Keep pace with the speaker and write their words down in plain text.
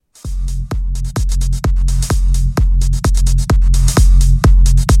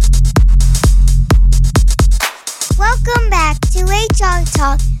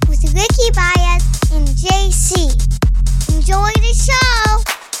Talk with Ricky Baez and JC. Enjoy the show.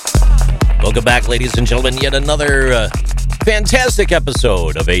 Welcome back, ladies and gentlemen. Yet another fantastic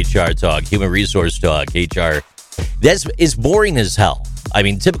episode of HR Talk, Human Resource Talk, HR. This is boring as hell. I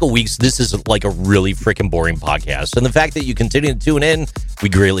mean, typical weeks, this is like a really freaking boring podcast. And the fact that you continue to tune in, we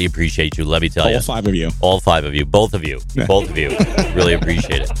greatly appreciate you, let me tell you. All five of you. All five of you. Both of you. Both of you. Really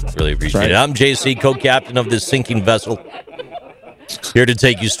appreciate it. Really appreciate it. I'm JC, co-captain of this sinking vessel. Here to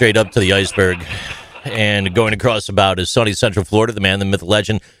take you straight up to the iceberg. And going across about is sunny Central Florida, the man, the myth, the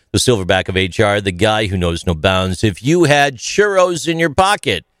legend, the silverback of HR, the guy who knows no bounds. If you had churros in your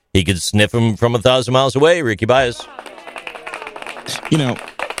pocket, he could sniff them from 1,000 miles away. Ricky Baez. You know,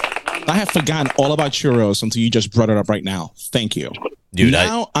 I have forgotten all about churros until you just brought it up right now. Thank you. Dude,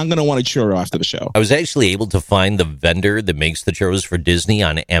 now I'm going to want a churro after the show. I was actually able to find the vendor that makes the churros for Disney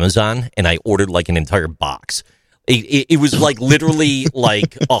on Amazon, and I ordered like an entire box. It was like literally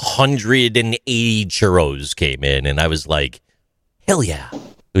like 180 churros came in, and I was like, hell yeah.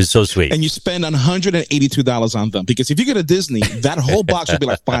 It was so sweet. And you spend $182 on them, because if you go to Disney, that whole box would be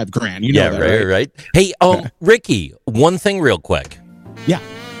like $5,000. You know that, right? Hey, Ricky, one thing real quick. Yeah.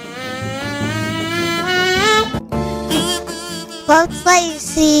 Quotes let you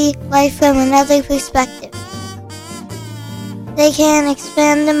see life from another perspective. They can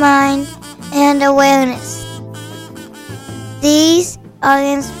expand the mind and awareness. These are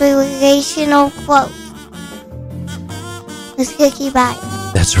inspirational quotes with Ricky Baez.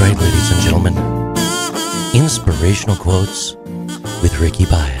 That's right, ladies and gentlemen. Inspirational quotes with Ricky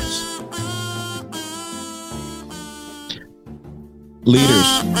Baez.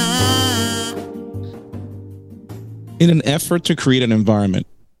 Leaders, in an effort to create an environment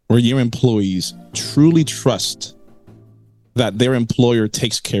where your employees truly trust that their employer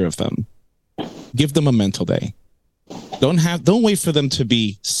takes care of them, give them a mental day. Don't wait for them to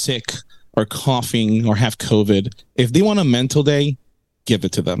be sick or coughing or have COVID. If they want a mental day, give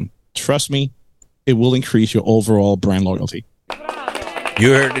it to them. Trust me, it will increase your overall brand loyalty.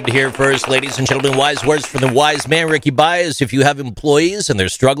 You heard it here first, ladies and gentlemen. Wise words from the wise man, Ricky Baez. If you have employees and they're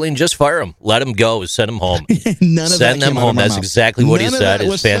struggling, just fire them. Let them go. Send them home. Send them home. That's exactly what he said.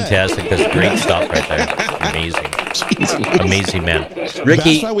 It's fantastic. That's great stuff right there. Amazing. Amazing, man.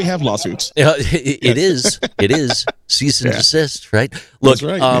 Ricky. That's why we have lawsuits. It is. It is. Cease and desist, right? Look,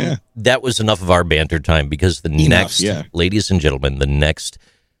 That's right, that was enough of our banter time, because ladies and gentlemen, the next,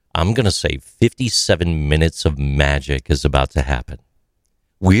 I'm going to say 57 minutes of magic is about to happen.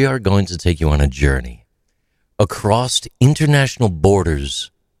 We are going to take you on a journey across international borders,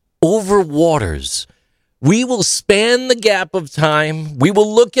 over waters. We will span the gap of time. We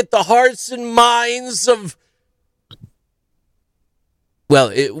will look at the hearts and minds of... Well,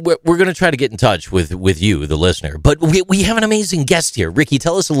 we're going to try to get in touch with you, the listener. But we have an amazing guest here. Ricky,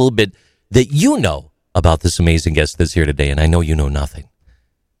 tell us a little bit that you know about this amazing guest that's here today, and I know you know nothing.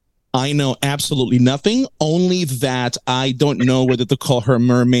 I know absolutely nothing, only that I don't know whether to call her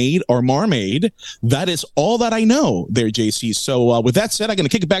mermaid or marmaid. That is all that I know there, JC. So with that said, I'm going to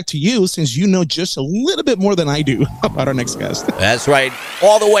kick it back to you, since you know just a little bit more than I do about our next guest. That's right.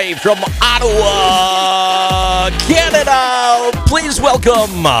 All the way from Ottawa, Canada, please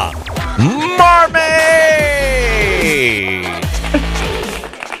welcome Marmaid.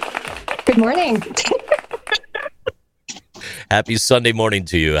 Good morning. Happy Sunday morning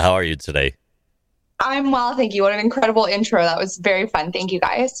to you. How are you today? I'm well, thank you. What an incredible intro. That was very fun. Thank you,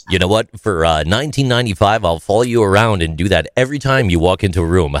 guys. You know what? For $19.95, I'll follow you around and do that every time you walk into a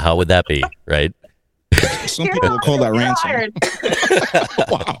room. How would that be, right? Some people will call that ransom.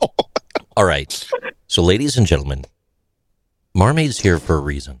 Wow. All right. So, ladies and gentlemen, Marmaid's here for a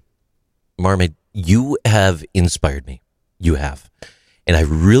reason. Marmaid, you have inspired me. You have. And I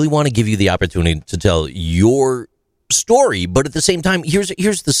really want to give you the opportunity to tell your story, but at the same time, here's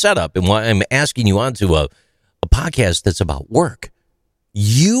the setup and why I'm asking you onto a podcast that's about work.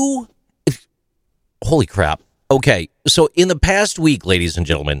 Holy crap. Okay, so in the past week, ladies and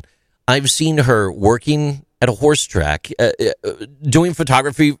gentlemen, I've seen her working at a horse track, doing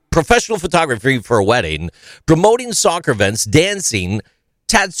photography, professional photography for a wedding, promoting soccer events, dancing,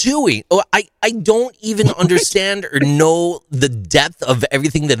 tattooing. I don't even understand or know the depth of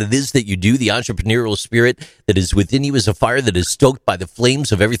everything that it is that you do. The entrepreneurial spirit that is within you is a fire that is stoked by the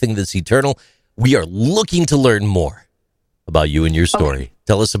flames of everything that's eternal. We are looking to learn more about you and your story. Okay.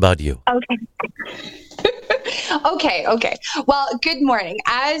 Tell us about you. Okay. Okay. Well, good morning.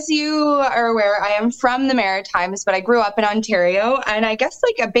 As you are aware, I am from the Maritimes, but I grew up in Ontario. And I guess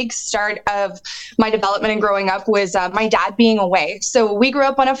like a big start of my development and growing up was my dad being away. So we grew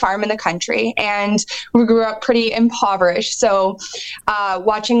up on a farm in the country and we grew up pretty impoverished. So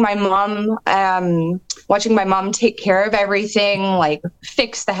watching my mom take care of everything, like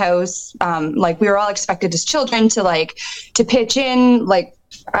fix the house, like we were all expected as children to pitch in, like,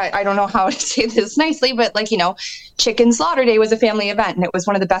 I don't know how to say this nicely, but like, chicken slaughter day was a family event and it was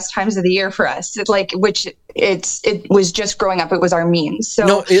one of the best times of the year for us. It was just growing up. It was our means. So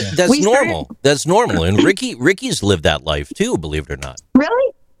no, that's normal. That's normal. And Ricky's lived that life too, believe it or not.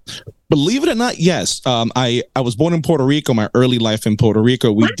 Really? Believe it or not, yes. I was born in Puerto Rico. My early life in Puerto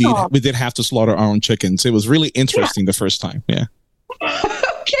Rico, we did have to slaughter our own chickens. It was really interesting the first time. Yeah.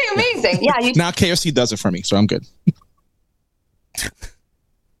 Okay, amazing. Yeah. Now KFC does it for me, so I'm good.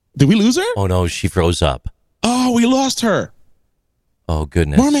 Did we lose her? Oh no, she froze up. Oh, we lost her. Oh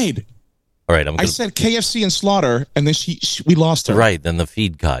goodness. Mermaid. All right, I said KFC and slaughter, and then we lost her. Right, then the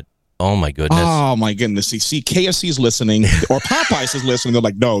feed cut. Oh my goodness. Oh my goodness. See, KFC is listening, or Popeyes is listening. They're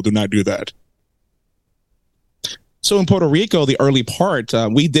like, no, do not do that. So in Puerto Rico, the early part,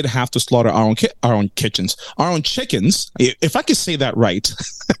 we did have to slaughter our own chickens. If I could say that right.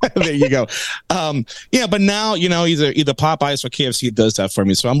 There you go. Yeah, but now, either Popeyes or KFC does that for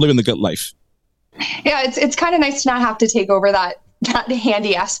me. So I'm living the good life. Yeah, it's kind of nice to not have to take over that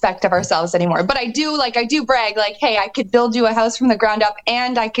handy aspect of ourselves anymore. But I do brag, like, hey, I could build you a house from the ground up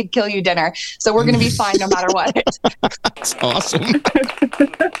and I could kill you dinner. So we're going to be fine no matter what. That's awesome.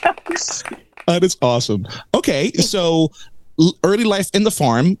 That is awesome. Okay, so early life in the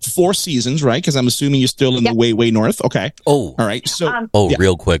farm, 4 seasons, right? Because I'm assuming you're still in the way north. Okay. Oh. All right. So,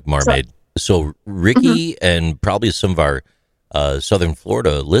 real quick, Marmaid. So Ricky and probably some of our Southern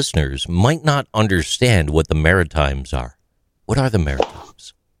Florida listeners might not understand what the Maritimes are. What are the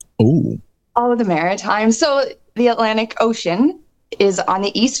Maritimes? Oh, the Maritimes. So the Atlantic Ocean is on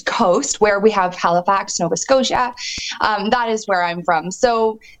the East Coast, where we have Halifax, Nova Scotia. That is where I'm from.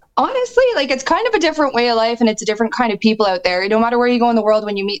 So honestly, like, it's kind of a different way of life and it's a different kind of people out there. No matter where you go in the world,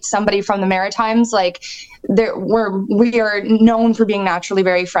 when you meet somebody from the Maritimes, like, we are known for being naturally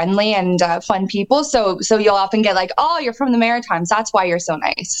very friendly and fun people. So you'll often get like, oh, you're from the Maritimes. That's why you're so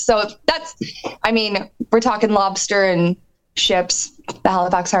nice. So we're talking lobster and ships, the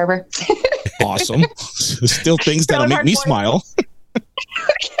Halifax Harbor. Awesome. Still things that'll make me smile.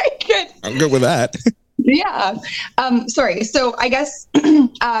 Okay, good. I'm good with that. Yeah. Sorry. So I guess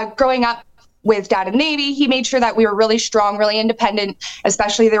growing up with Dad in the Navy, he made sure that we were really strong, really independent,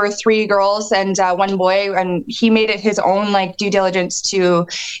 especially there were 3 girls and 1 boy. And he made it his own like due diligence to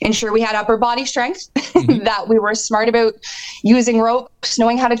ensure we had upper body strength, that we were smart about using ropes,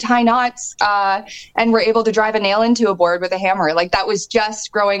 knowing how to tie knots, and were able to drive a nail into a board with a hammer. Like, that was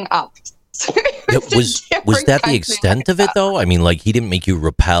just growing up. Was that the extent of it, though? I mean, like, he didn't make you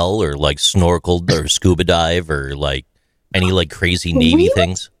rappel or like snorkel or scuba dive or like any like crazy Navy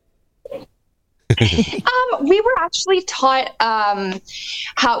things? We were actually taught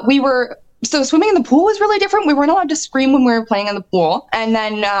so swimming in the pool was really different. We weren't allowed to scream when we were playing in the pool. And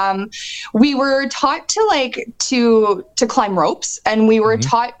then we were taught to climb ropes, and we were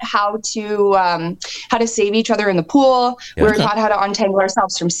taught how to save each other in the pool. Yeah. We were taught how to untangle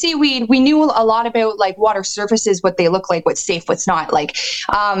ourselves from seaweed. We knew a lot about like water surfaces, what they look like, what's safe, what's not. Like,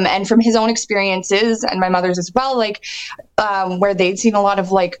 and from his own experiences and my mother's as well, like, where they'd seen a lot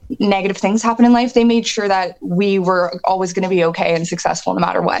of like negative things happen in life, they made sure that we were always going to be okay and successful no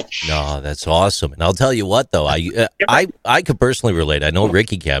matter what. No, that's awesome. And I'll tell you what, though, I could personally relate. I know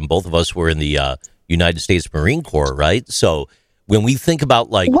Ricky can. Both of us were in the United States Marine Corps, right? So when we think about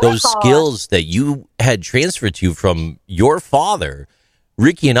like those skills that you had transferred to you from your father,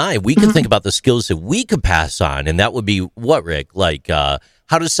 Ricky and I, we could think about the skills that we could pass on. And that would be what, Rick? Like how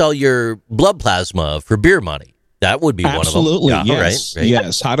to sell your blood plasma for beer money. That would be absolutely one of them. Yeah, yes, right?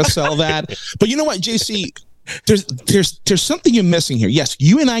 Yes. How to sell that. But you know what, JC? There's something you're missing here. Yes,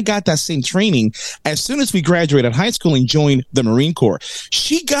 you and I got that same training as soon as we graduated high school and joined the Marine Corps.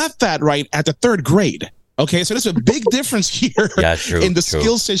 She got that right at the 3rd grade. Okay, so there's a big difference here in the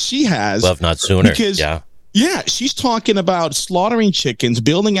skill set she has. Well, if not sooner. Because, yeah, she's talking about slaughtering chickens,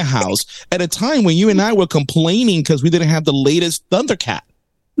 building a house at a time when you and I were complaining because we didn't have the latest Thundercat.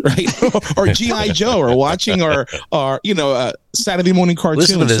 Right, or G.I. Joe, or watching our Saturday morning cartoon.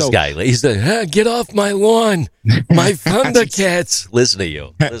 Listen to this guy. He's like, get off my lawn, my Thundercats. Listen to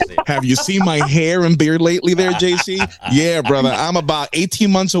you. Have you seen my hair and beard lately, there, JC? Yeah, brother. I'm about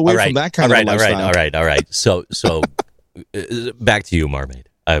 18 months away from that kind of lifestyle. All right. So back to you, Marmaid.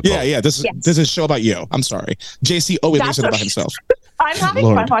 Yeah. This is a show about you. I'm sorry. JC always makes it about himself. I'm having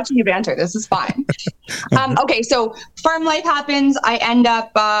fun watching you banter. This is fine. Okay, so farm life happens. I end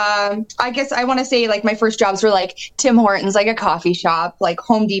up, I guess I want to say like my first jobs were like Tim Hortons, like a coffee shop, like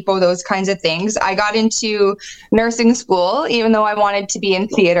Home Depot, those kinds of things. I got into nursing school, even though I wanted to be in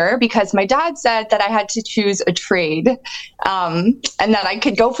theater, because my dad said that I had to choose a trade and that I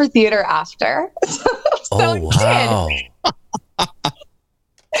could go for theater after. Oh, wow.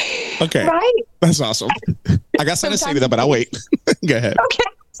 Okay. Right? That's awesome. I got something to say to that, but I'll wait. Go ahead.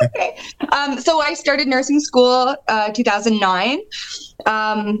 Okay. So I started nursing school 2009.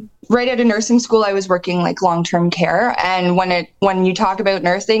 Right out of nursing school, I was working like long-term care. And when you talk about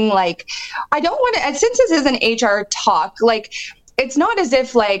nursing, like I don't want to, since this is an HR talk, like it's not as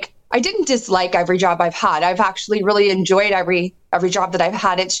if like I didn't dislike every job I've had. I've actually really enjoyed every job that I've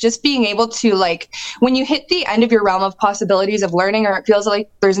had. It's just being able to, like, when you hit the end of your realm of possibilities of learning, or it feels like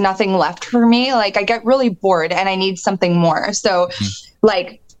there's nothing left for me, like I get really bored and I need something more. So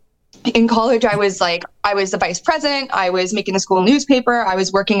like in college, I was the vice president. I was making the school newspaper. I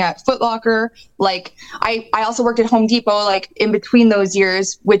was working at Foot Locker. Like I also worked at Home Depot, like in between those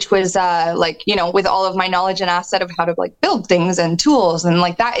years, which was like, you know, with all of my knowledge and asset of how to like build things and tools and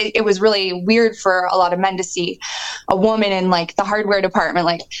like that. It was really weird for a lot of men to see a woman in like the hardware department.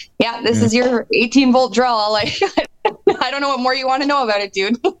 Like, yeah, this is your 18-volt drill. Like, I don't know what more you want to know about it,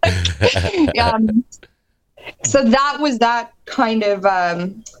 dude. So that was that kind of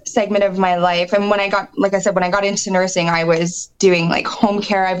segment of my life. And when I got into nursing, I was doing like home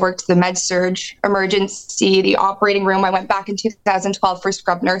care. I've worked the med surge, emergency, the operating room. I went back in 2012 for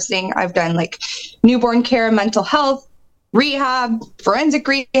scrub nursing. I've done like newborn care, mental health, rehab, forensic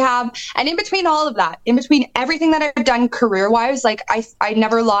rehab. And in between all of that, in between everything that I've done career-wise, like I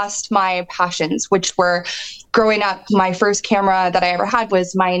never lost my passions, which were growing up. My first camera that I ever had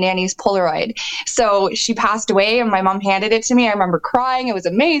was my nanny's Polaroid. So she passed away and my mom handed it to me. I remember crying. It was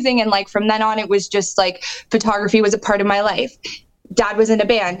amazing. And like from then on, it was just like photography was a part of my life. Dad was in a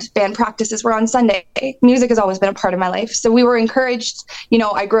band. Band practices were on Sunday. Music has always been a part of my life. So we were encouraged. You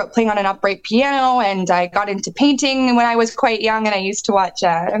know, I grew up playing on an upright piano and I got into painting when I was quite young. And I used to watch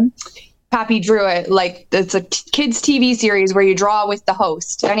Pappy Drew It. Like it's a kids TV series where you draw with the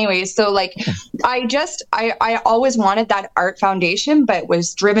host. Anyways, so like I always wanted that art foundation, but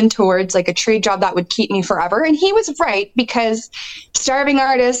was driven towards like a trade job that would keep me forever. And he was right, because starving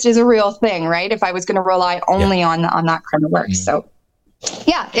artist is a real thing, right? If I was going to rely only on that kind of work. So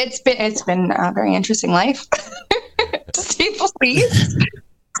yeah, it's been a very interesting life, to say the least.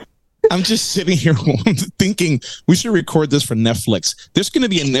 I'm just sitting here thinking we should record this for Netflix. There's going to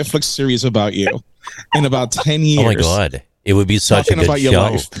be a Netflix series about you in about 10 years. Oh my God. It would be such a good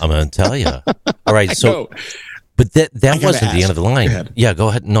show. I'm going to tell you. All right. So, but that wasn't the end of the line. Go yeah, go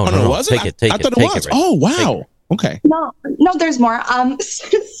ahead. No. Take it. I thought it was. Oh, wow. Okay. No, there's more.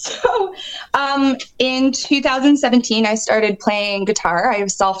 So in 2017, I started playing guitar. I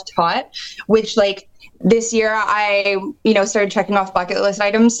was self-taught, which like this year I, started checking off bucket list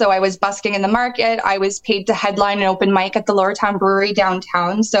items. So I was busking in the market. I was paid to headline an open mic at the Lower Town Brewery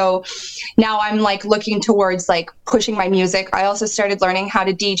downtown. So now I'm like looking towards like pushing my music. I also started learning how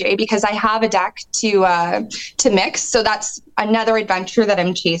to DJ because I have a deck to mix. So that's another adventure that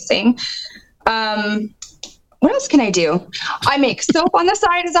I'm chasing. What else can I do? I make soap on the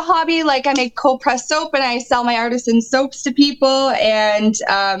side as a hobby. Like I make cold pressed soap and I sell my artisan soaps to people. And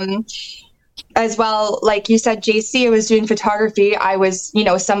as well, like you said, JC, I was doing photography. I was,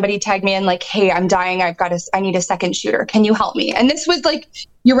 somebody tagged me in like, hey, I'm dying. I need a second shooter. Can you help me? And this was like,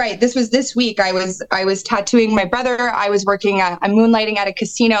 you're right. This was this week. I was tattooing my brother. I was I'm moonlighting at a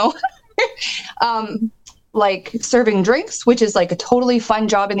casino. Like serving drinks, which is like a totally fun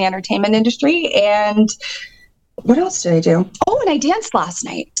job in the entertainment industry. And what else did I do? Oh, and I danced last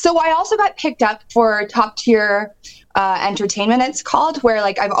night. So I also got picked up for top tier entertainment, it's called, where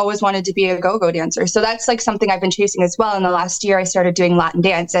like I've always wanted to be a go-go dancer. So that's like something I've been chasing as well. In the last year, I started doing Latin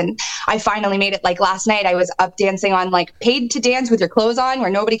dance and I finally made it. Like last night, I was up dancing on like paid to dance with your clothes on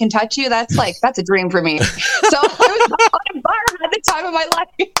where nobody can touch you. That's a dream for me. So I was on a bar at the time of my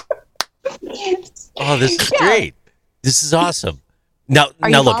life. Oh, this is great. This is awesome. Now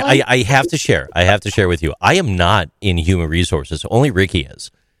look, I have to share with you. I am not in human resources. Only Ricky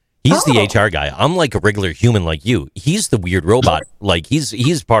is. He's the HR guy. I'm like a regular human like you. He's the weird robot. Like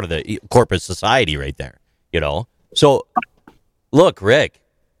he's part of the corporate society right there, So look, Rick,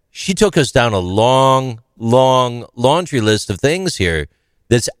 she took us down a long laundry list of things here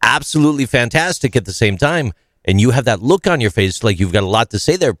that's absolutely fantastic at the same time. And you have that look on your face like you've got a lot to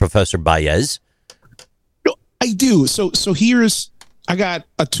say there, Professor Baez. I do. So here's I got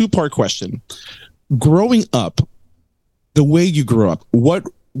a 2-part question. Growing up, the way you grew up, what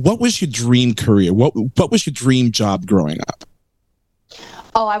was your dream career? What was your dream job growing up?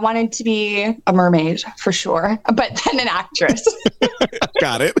 Oh, I wanted to be a mermaid for sure, but then an actress.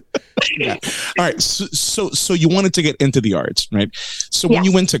 Got it. Yeah. All right. So you wanted to get into the arts, right? So when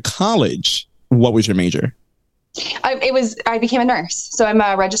you went to college, what was your major? I became a nurse. So I'm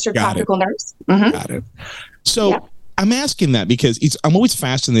a registered practical nurse. Mm-hmm. Got it. So I'm asking that because I'm always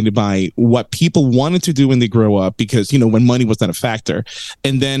fascinated by what people wanted to do when they grow up, because, when money was not a factor,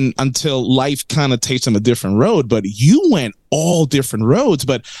 and then until life kind of takes them a different road. But you went all different roads.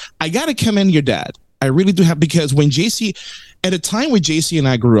 But I got to commend your dad. I really do have, because when at a time when JC and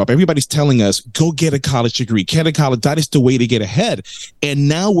I grew up, everybody's telling us, go get a college degree, get a college. That is the way to get ahead. And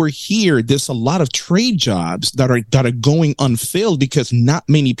now we're here. There's a lot of trade jobs that are going unfilled because not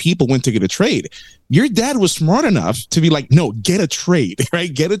many people went to get a trade. Your dad was smart enough to be like, no, get a trade,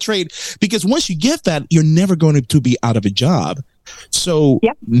 right? Get a trade. Because once you get that, you're never going to be out of a job. So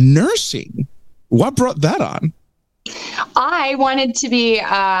nursing, what brought that on? I wanted to be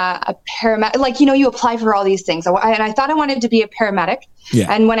a paramedic. Like, you apply for all these things. And I thought I wanted to be a paramedic.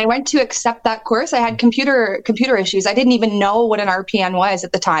 Yeah. And when I went to accept that course, I had computer issues. I didn't even know what an RPN was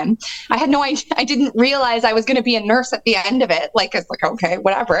at the time. I had no idea. I didn't realize I was going to be a nurse at the end of it. Like, it's like, okay,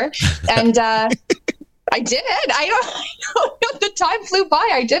 whatever. And I did it. I don't know. The time flew by.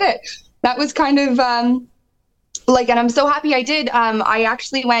 I did it. That was kind of and I'm so happy I did. I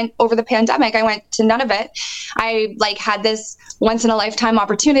actually went over the pandemic. I went to Nunavut. I had this once in a lifetime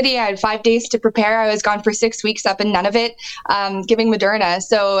opportunity. I had 5 days to prepare. I was gone for 6 weeks up in Nunavut, giving Moderna.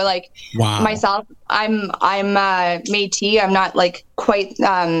 So myself, I'm Métis. I'm not quite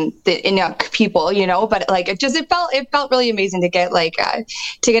the Inuk people, but it felt really amazing to get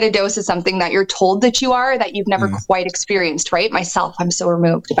a dose of something that you're told that you are, that you've never quite experienced, right? Myself, I'm so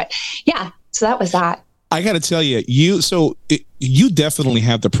removed, but yeah, so that was that. I got to tell you, you definitely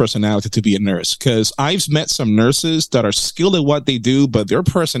have the personality to be a nurse, because I've met some nurses that are skilled at what they do, but their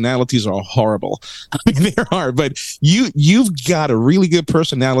personalities are horrible. I mean, they are, but you've got a really good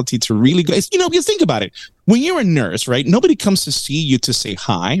personality to really go. You think about it. When you're a nurse, right? Nobody comes to see you to say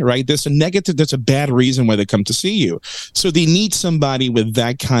hi, right? There's a bad reason why they come to see you. So they need somebody with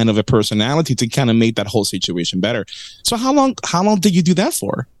that kind of a personality to kind of make that whole situation better. So how long did you do that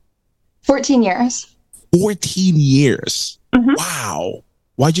for? 14 years. 14 years. Mm-hmm. Wow.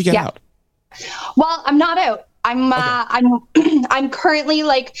 Why'd you get out? Well, I'm not out. I'm currently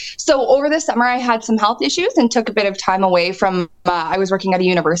so over the summer I had some health issues and took a bit of time away from, I was working at a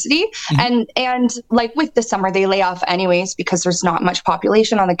university, and with the summer they lay off anyways because there's not much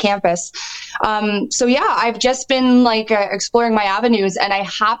population on the campus. So yeah, I've just been exploring my avenues, and I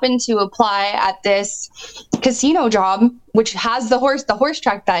happened to apply at this casino job, which has the horse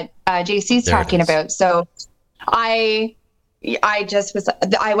track that JC's talking about. So I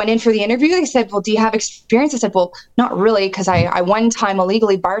went in for the interview. They said, well, do you have experience? I said, well, not really, because I one time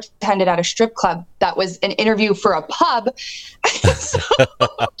illegally bartended at a strip club that was an interview for a pub. Stop.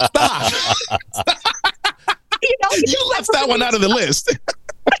 You left that one out of the list.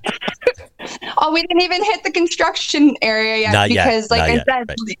 Oh, we didn't even hit the construction area yet, because I said, right.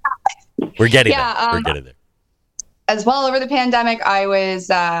 We're getting there. We're getting there. As well, over the pandemic, I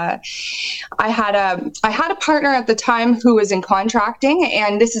had a partner at the time who was in contracting,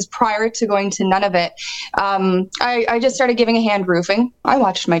 and this is prior to going to Nunavut. I just started giving a hand roofing. I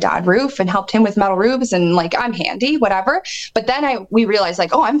watched my dad roof and helped him with metal roofs, and I'm handy, whatever. But then we realized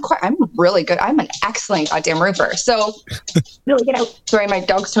I'm really good. I'm an excellent goddamn roofer. So really get out. Sorry, my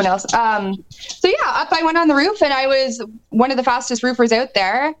dog's toenails. So yeah, up I went on the roof, and I was one of the fastest roofers out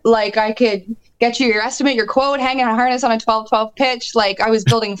there. I could get you your estimate, your quote, hanging a harness on a 12-12 pitch. I was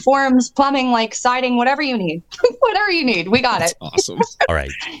building forms, plumbing, siding, whatever you need. Whatever you need, we got That's it. Awesome. All right.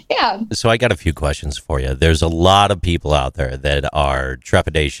 Yeah. So I got a few questions for you. There's a lot of people out there that are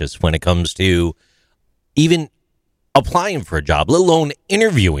trepidatious when it comes to even applying for a job, let alone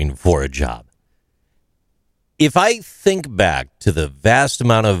interviewing for a job. If I think back to the vast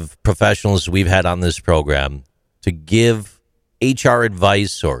amount of professionals we've had on this program to give HR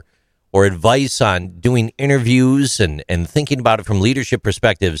advice or advice on doing interviews and thinking about it from leadership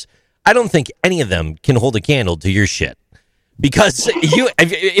perspectives, I don't think any of them can hold a candle to your shit. Because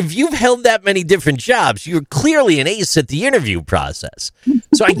if you've held that many different jobs, you're clearly an ace at the interview process.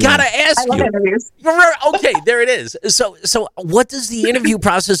 So I gotta ask you. Interviews. Okay, there it is. So what does the interview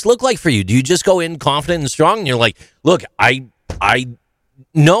process look like for you? Do you just go in confident and strong, and you're like, look, I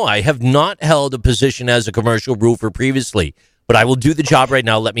have not held a position as a commercial roofer previously, but I will do the job right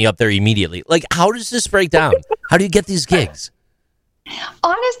now. Let me up there immediately. How does this break down? How do you get these gigs?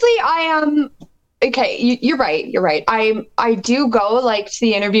 Honestly, I am. Okay, you're right. You're right. I do go like to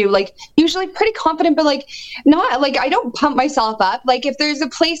the interview like usually pretty confident, but like not like I don't pump myself up. Like if there's a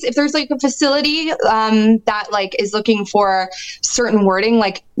place, if there's like a facility that like is looking for certain wording,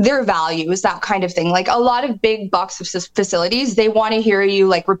 like their values, that kind of thing. Like a lot of big box facilities, they want to hear you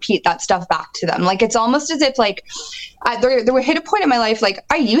like repeat that stuff back to them. Like it's almost as if like there hit a point in my life like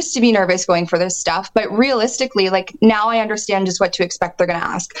I used to be nervous going for this stuff, but realistically, like now I understand just what to expect. They're going to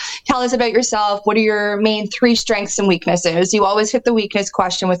ask, tell us about yourself. What are your main 3 strengths and weaknesses? You always hit the weakness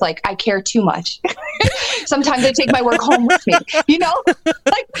question with like, I care too much. Sometimes I take my work home with me, you know,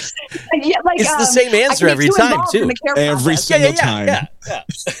 like, yeah, like it's the same answer every time too. Every single time.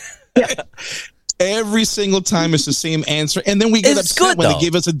 Yeah. Every single time it's the same answer, and then we get upset when they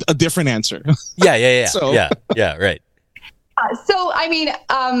give us a different answer. Yeah. So. Yeah, right. So, I mean,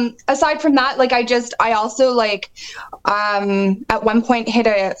 aside from that, like, I also like, at one point hit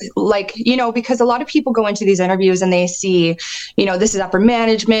a, like, you know, because a lot of people go into these interviews and they see, you know, this is upper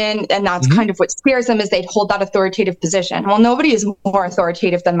management, and that's kind of what scares them is they hold that authoritative position. Well, nobody is more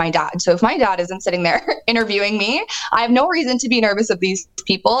authoritative than my dad. So if my dad isn't sitting there interviewing me, I have no reason to be nervous of these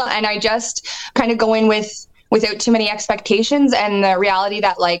people. And I just kind of go in without too many expectations and the reality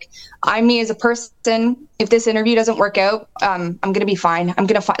that like I'm me as a person. If this interview doesn't work out, I'm going to be fine. I'm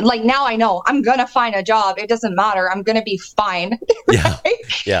going to find, like now I know I'm going to find a job. It doesn't matter. I'm going to be fine. Yeah.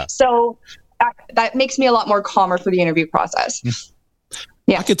 Right? Yeah. So that makes me a lot more calmer for the interview process.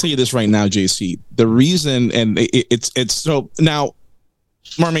 Yeah. I can tell you this right now, JC, the reason, and it's so now,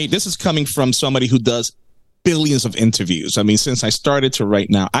 Mermaid, this is coming from somebody who does billions of interviews. I mean, since I started to right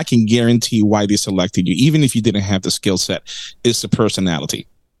now, I can guarantee why they selected you, even if you didn't have the skill set. It's the personality.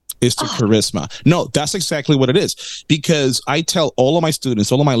 It's the charisma. No, that's exactly what it is. Because I tell all of my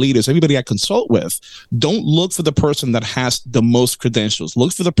students, all of my leaders, everybody I consult with, don't look for the person that has the most credentials.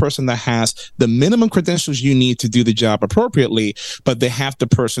 Look for the person that has the minimum credentials you need to do the job appropriately, but they have the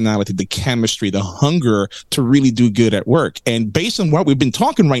personality, the chemistry, the hunger to really do good at work. And based on what we've been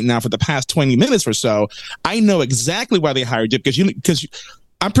talking right now for the past 20 minutes or so, I know exactly why they hired you, because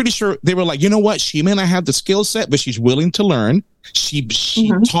I'm pretty sure they were like, you know what? She may not have the skill set, but she's willing to learn. She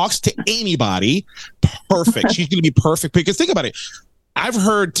talks to anybody. Perfect. She's going to be perfect. Because think about it. I've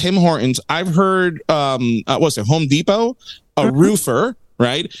heard Tim Hortons. I've heard, Home Depot, a roofer,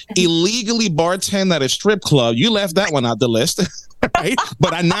 right? Illegally bartend at a strip club. You left that one out the list, right?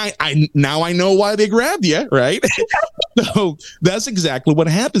 But now I know why they grabbed you, right? So that's exactly what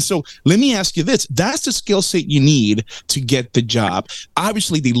happened. So let me ask you this. That's the skill set you need to get the job.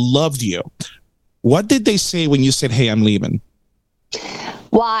 Obviously, they loved you. What did they say when you said, hey, I'm leaving?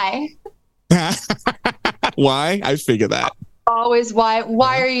 Why? Why? I figured that. Always why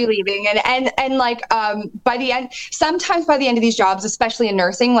are you leaving? And like by the end, sometimes by the end of these jobs, especially in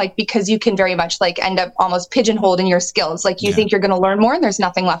nursing, like because you can very much like end up almost pigeonholed in your skills. Like you think you're going to learn more and there's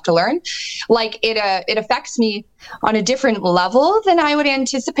nothing left to learn. Like it affects me on a different level than I would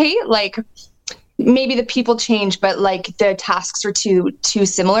anticipate. Like maybe the people change, but like the tasks are too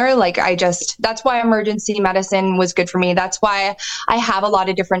similar. Like that's why emergency medicine was good for me. That's why I have a lot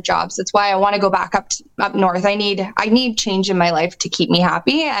of different jobs. That's why I want to go back up north. I need change in my life to keep me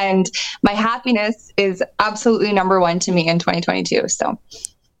happy. And my happiness is absolutely number one to me in 2022. So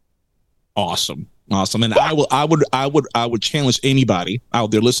awesome. And I would challenge anybody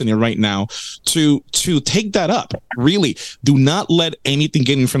out there listening right now to take that up. Really, do not let anything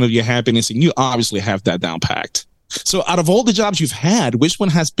get in front of your happiness. And you obviously have that down packed. So out of all the jobs you've had, which one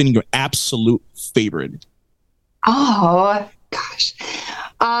has been your absolute favorite? Oh, gosh.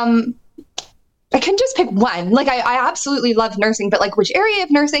 I couldn't just pick one. Like I absolutely loved nursing, but like which area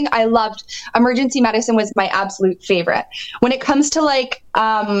of nursing I loved? Emergency medicine was my absolute favorite. When it comes to like,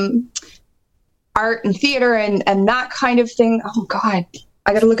 art and theater and that kind of thing. Oh God,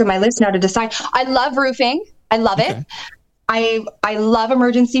 I got to look at my list now to decide. I love roofing. I love it. I love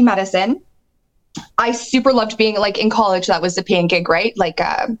emergency medicine. I super loved being like in college. That was the paying gig, right?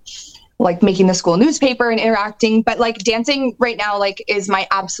 Like making the school newspaper and interacting, but like dancing right now, like is my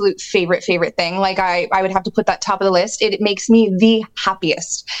absolute favorite thing. Like I would have to put that top of the list. It makes me the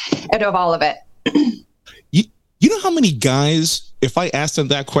happiest out of all of it. You know how many guys, if I asked them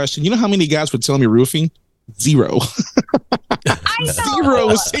that question, you know how many guys would tell me roofing? 0. Zero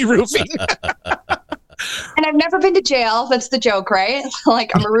would say roofing. And I've never been to jail. That's the joke, right? Like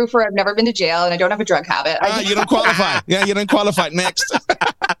I'm a roofer. I've never been to jail and I don't have a drug habit. You don't qualify. Yeah, you don't qualify. Next.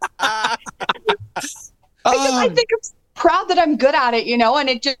 I think proud that I'm good at it, and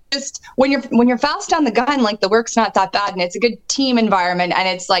it just when you're fast on the gun, like the work's not that bad and it's a good team environment and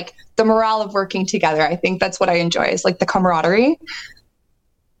it's like the morale of working together. I think that's what I enjoy, is like the camaraderie.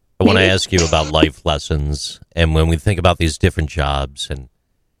 I want to ask you about life lessons, and when we think about these different jobs and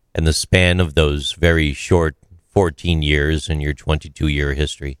the span of those very short 14 years in your 22-year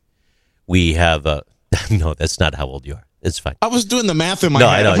history, we have no, that's not how old you are. It's fine. I was doing the math in my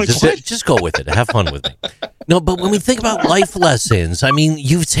head. No, I'm like, just go with it. Have fun with me. No, but when we think about life lessons, I mean,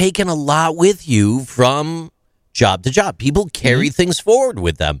 you've taken a lot with you from job to job. People carry things forward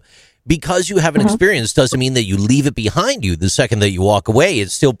with them. Because you have an experience doesn't mean that you leave it behind you the second that you walk away.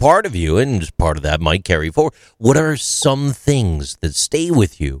 It's still part of you, and part of that might carry forward. What are some things that stay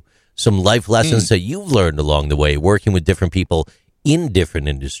with you? Some life lessons that you've learned along the way working with different people in different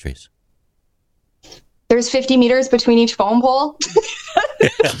industries? There's 50 meters between each phone pole.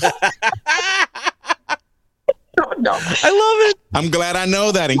 No, I love it. I'm glad I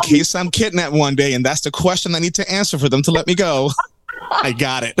know that in case I'm kidnapped one day and that's the question I need to answer for them to let me go. I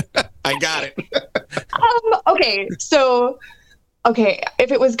got it. Okay. So,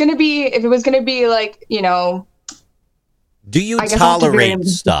 if it was going to be like, do you tolerate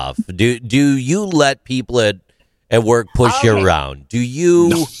stuff? Do you let people at work push you around? Do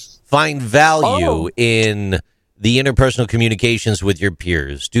you find value in the interpersonal communications with your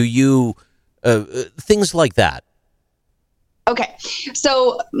peers? Do you things like that? Okay.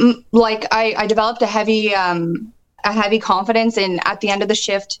 So like I developed a heavy confidence in, at the end of the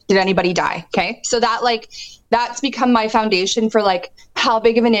shift, did anybody die? Okay. So that's become my foundation for like, how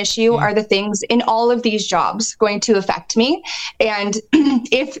big of an issue are the things in all of these jobs going to affect me? And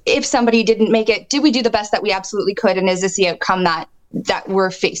if somebody didn't make it, did we do the best that we absolutely could? And is this the outcome that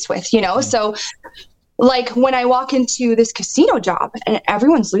we're faced with, So like when I walk into this casino job and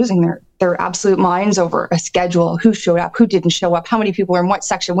everyone's losing their absolute minds over a schedule, who showed up, who didn't show up, how many people were in what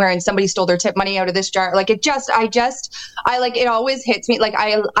section where, and somebody stole their tip money out of this jar. Like I like, it always hits me. Like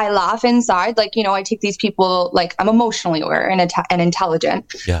I laugh inside, like, I take these people, like I'm emotionally aware and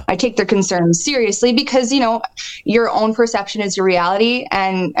intelligent. Yeah. I take their concerns seriously because, your own perception is your reality,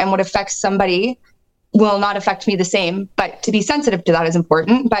 and what affects somebody will not affect me the same, but to be sensitive to that is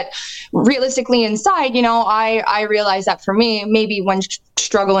important. But realistically inside, I realize that for me, maybe one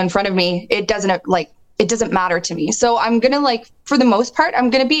struggle in front of me, it doesn't matter to me. So I'm going to, for the most part, I'm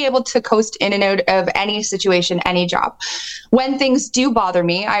going to be able to coast in and out of any situation, any job. When things do bother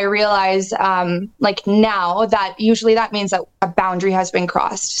me, I realize, now that usually that means that a boundary has been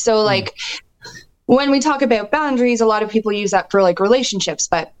crossed. So when we talk about boundaries, a lot of people use that for relationships,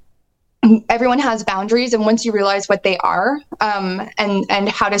 but everyone has boundaries, and once you realize what they are, and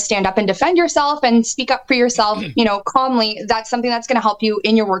how to stand up and defend yourself and speak up for yourself, calmly, that's something that's going to help you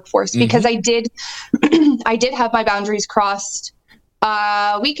in your workforce. Because I did have my boundaries crossed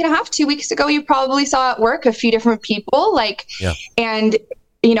a week and a half, 2 weeks ago. You probably saw at work a few different people, and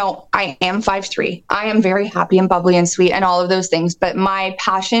I am 5'3". I am very happy and bubbly and sweet and all of those things, but my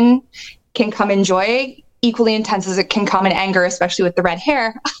passion can come in joy equally intense as it can come in anger, especially with the red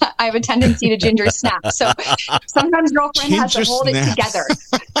hair. I have a tendency to ginger snap. So sometimes girlfriend has to hold it together.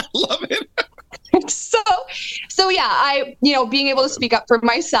 I love it. So yeah, I, being able to speak up for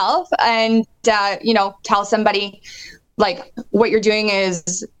myself and, tell somebody what you're doing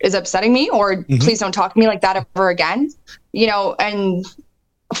is upsetting me, or please don't talk to me like that ever again, and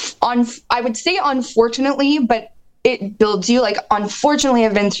I would say unfortunately, but it builds you. Unfortunately,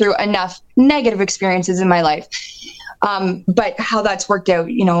 I've been through enough negative experiences in my life. But how that's worked out,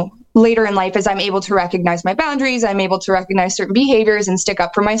 later in life, as I'm able to recognize my boundaries, I'm able to recognize certain behaviors and stick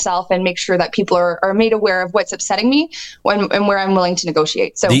up for myself and make sure that people are made aware of what's upsetting me and where I'm willing to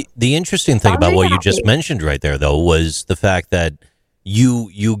negotiate. So the interesting thing about what you just mentioned right there, though, was the fact that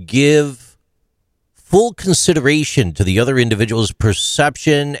you give full consideration to the other individual's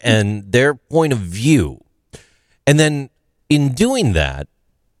perception and their point of view. And then in doing that,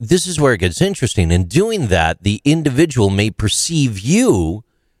 this is where it gets interesting. In doing that, the individual may perceive you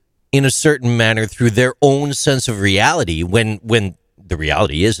in a certain manner through their own sense of reality, when the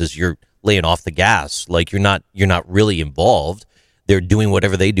reality is you're laying off the gas. You're not really involved. They're doing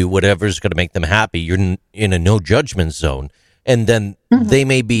whatever they do, whatever's going to make them happy. You're in a no judgment zone. And then they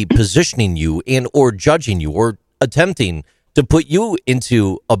may be positioning you and or judging you or attempting to put you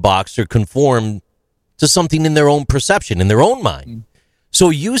into a box or conform to something in their own perception, in their own mind. So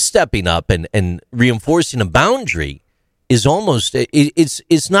you stepping up and reinforcing a boundary is almost,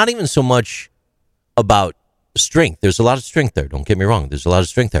 it's not even so much about strength. There's a lot of strength there. Don't get me wrong. There's a lot of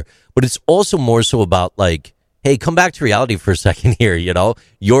strength there. But it's also more so about hey, come back to reality for a second here.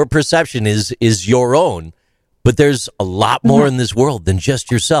 Your perception is your own. but there's a lot more in this world than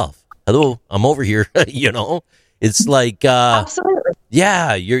just yourself. Hello, I'm over here. You know, it's like, Absolutely.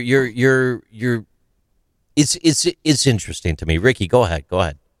 yeah, you're. It's interesting to me. Ricky, go ahead.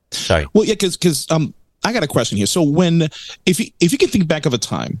 Sorry. Well, yeah, because I got a question here. So if you can think back of a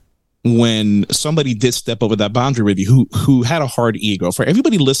time when somebody did step over that boundary with you, who had a hard ego, for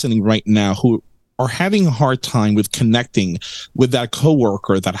everybody listening right now who are having a hard time with connecting with that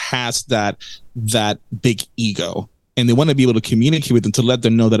coworker that has that big ego, and they want to be able to communicate with them to let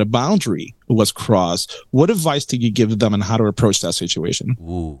them know that a boundary was crossed, what advice do you give them on how to approach that situation?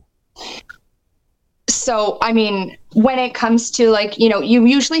 Ooh. So, I mean, when it comes to like, you know, you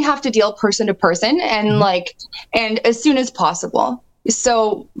usually have to deal person to person and and as soon as possible.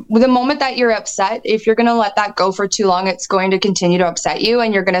 So the moment that you're upset, if you're going to let that go for too long, it's going to continue to upset you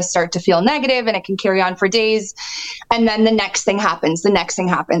and you're going to start to feel negative and it can carry on for days. And then the next thing happens.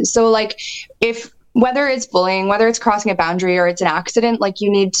 So like whether it's bullying, whether it's crossing a boundary or it's an accident, like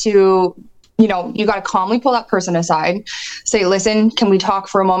you need to, you know, you got to calmly pull that person aside, say, listen, can we talk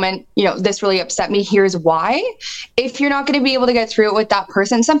for a moment? You know, this really upset me. Here's why. If you're not going to be able to get through it with that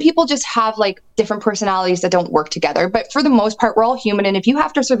person, some people just have like different personalities that don't work together. But for the most part, we're all human. And if you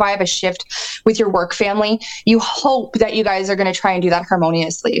have to survive a shift with your work family, you hope that you guys are going to try and do that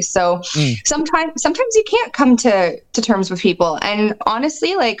harmoniously. So sometimes you can't come to terms with people. And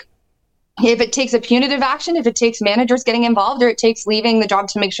honestly, like, if it takes a punitive action, if it takes managers getting involved, or it takes leaving the job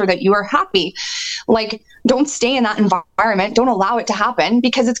to make sure that you are happy, like, don't stay in that environment. Don't allow it to happen,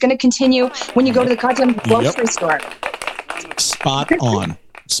 because it's going to continue when you go to the goddamn grocery store. Spot on.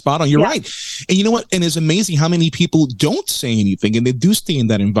 You're right. And you know what? And it's amazing how many people don't say anything and they do stay in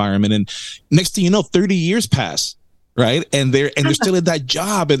that environment. And next thing you know, 30 years pass. Right. And they're still at that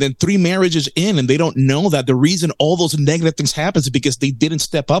job, and then 3 marriages in, and they don't know that the reason all those negative things happen is because they didn't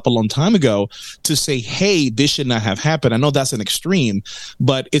step up a long time ago to say, hey, this should not have happened. I know that's an extreme,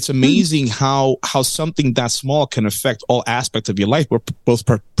 but it's amazing how something that small can affect all aspects of your life, both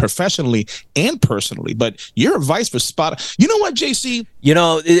professionally and personally. But your advice for you know what, JC? You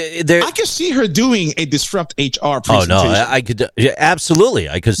know, I could see her doing a Disrupt HR presentation. Oh, no, I could. Absolutely.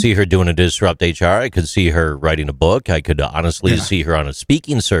 I could see her doing a Disrupt HR. I could see her writing a book. I could honestly see her on a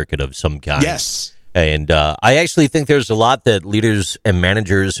speaking circuit of some kind. Yes. And I actually think there's a lot that leaders and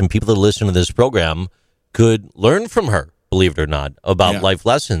managers and people that listen to this program could learn from her, believe it or not, about life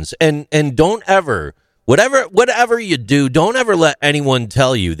lessons. And don't ever, whatever you do, don't ever let anyone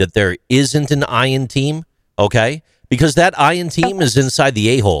tell you that there isn't an I in team, okay? Because that I in team is inside the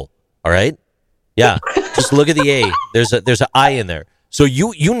A-hole, all right? Yeah, just look at the A. There's an I in there. So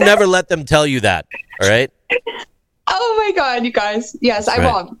you never let them tell you that, all right? Oh my God, you guys. Yes, I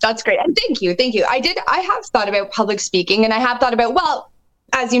won't. That's great. And thank you. I have thought about public speaking, and I have thought about, well,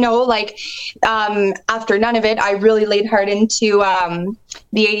 as you know, like, after none of it, I really laid hard into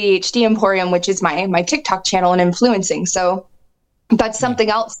the ADHD Emporium, which is my TikTok channel and influencing. So that's something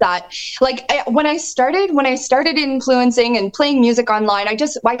else that, like, when I started influencing and playing music online, I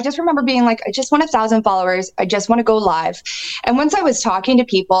just remember being like, I just want 1,000 followers. I just want to go live. And once I was talking to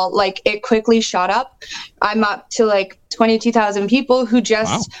people, like, it quickly shot up. I'm up to like 22,000 people who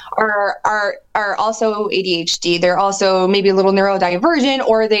just are also ADHD. They're also maybe a little neurodivergent,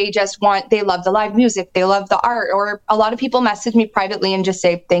 or they love the live music. They love the art. Or a lot of people message me privately and just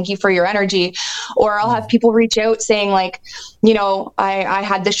say, thank you for your energy. Or I'll have people reach out saying, like, you know, I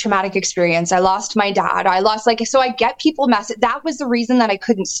had this traumatic experience. I lost my dad. So I get people message. That was the reason that I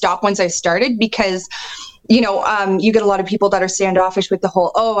couldn't stop once I started, because, you know, you get a lot of people that are standoffish with the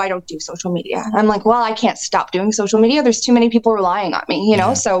whole, oh, I don't do social media. I'm like, well, I can't stop doing social media. There's too many people relying on me, you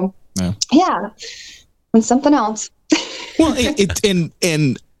know? So and something else. Well,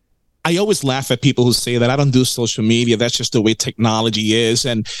 and I always laugh at people who say that I don't do social media. That's just the way technology is.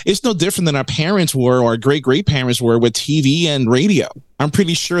 And it's no different than our parents were, or our great-great-parents were, with TV and radio. I'm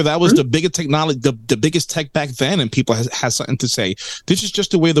pretty sure that was the biggest technology, the biggest tech back then, and people has something to say. This is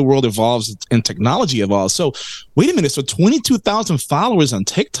just the way the world evolves and technology evolves. So wait a minute. So 22,000 followers on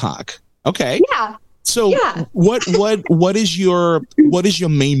TikTok. Okay. Yeah. So what is your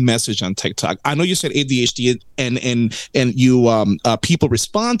main message on TikTok? I know you said ADHD and you people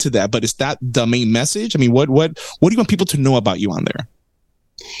respond to that, but is that the main message? I mean, what do you want people to know about you on there?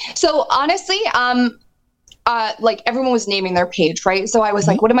 So honestly, like, everyone was naming their page, right? So I was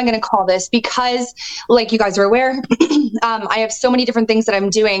like, what am I going to call this? Because, like, you guys are aware, I have so many different things that I'm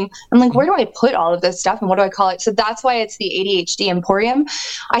doing. I'm like, where do I put all of this stuff and what do I call it? So that's why it's the ADHD Emporium.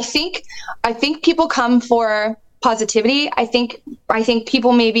 I think people come for positivity. I think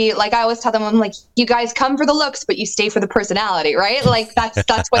people maybe, like, I always tell them, I'm like, you guys come for the looks, but you stay for the personality, right? Like,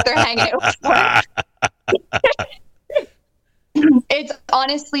 that's what they're hanging out for. It's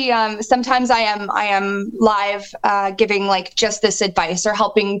honestly, sometimes I am live giving like just this advice or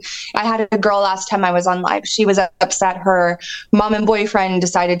helping. I had a girl last time I was on live. She was upset. Her mom and boyfriend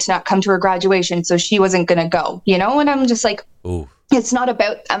decided to not come to her graduation, so she wasn't going to go, you know? And I'm just like, Ooh. It's not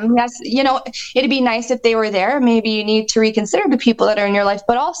about them. Yes, you know, it'd be nice if they were there. Maybe you need to reconsider the people that are in your life,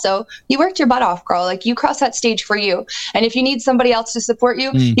 but also you worked your butt off, girl. Like you cross that stage for you. And if you need somebody else to support you,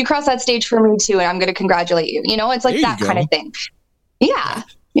 you cross that stage for me too. And I'm going to congratulate you. You know, it's like that kind of thing. Yeah.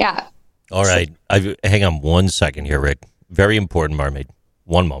 Yeah. All right. Hang on one second here, Rick. Very important, Mermaid.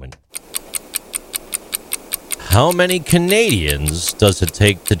 One moment. How many Canadians does it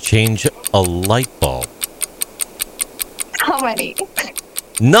take to change a light bulb? How many?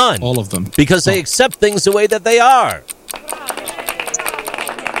 None. All of them. Because they accept things the way that they are.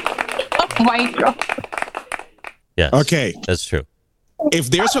 Oh my God. Yes. Okay. That's true. If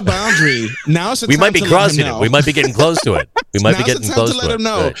there's a boundary, now's the We time might be to let crossing him it. know. We might be getting close to it. We might be Now's getting the time close to let it. him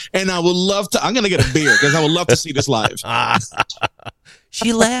know. Right. And I would love to. I'm going to get a beer because I would love to see this live.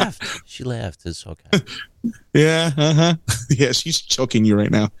 She laughed. She laughed. It's okay. Yeah. Uh-huh. Yeah, she's choking you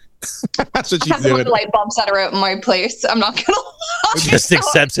right now. That's what I she's have one doing. light bulb setter out in my place. I'm not going to lie. Just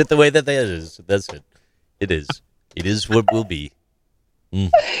accepts it the way that it is. That's it. It is. It is what will be.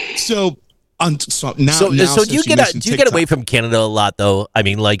 So now, So since do you get mentioned do you get TikTok- away from Canada a lot though? I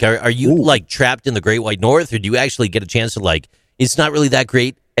mean, like, are you like trapped in the Great White North, or do you actually get a chance to like? It's not really that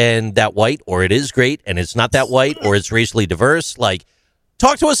great and that white, or it is great and it's not that white, or it's racially diverse. Like,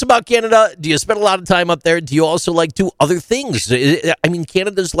 talk to us about Canada. Do you spend a lot of time up there? Do you also like do other things? I mean,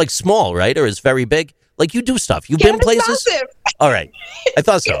 Canada's like small, right? Or it's very big. Like you do stuff. You've been Canada's places. massive. All right, I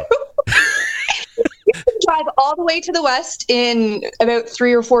thought so. You can drive all the way to the west in about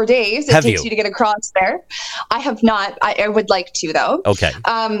 3 or 4 days. It Have takes you? you to get across there. I have not. I would like to though. Okay.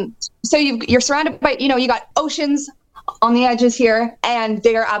 So you're surrounded by, you know, you got oceans on the edges here, and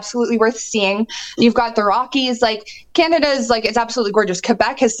they are absolutely worth seeing. You've got the Rockies. Like Canada's like, it's absolutely gorgeous.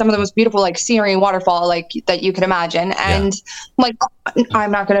 Quebec has some of the most beautiful like scenery and waterfall like that you could imagine. And like,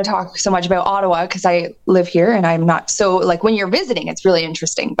 I'm not going to talk so much about Ottawa because I live here, and I'm not so like when you're visiting, it's really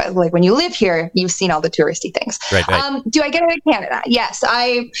interesting. But like when you live here, you've seen all the touristy things. Right. Do I get out of Canada? Yes.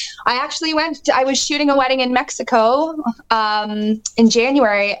 I actually I was shooting a wedding in Mexico in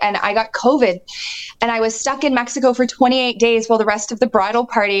January, and I got COVID, and I was stuck in Mexico for 28 days while the rest of the bridal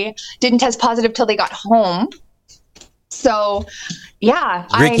party didn't test positive till they got home. So, yeah,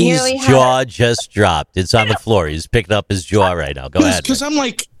 Ricky's jaw just dropped. It's on the floor. He's picking up his jaw right now. Go ahead. Because I'm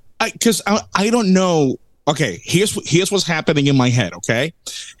like, I don't know. Okay, here's what's happening in my head. Okay,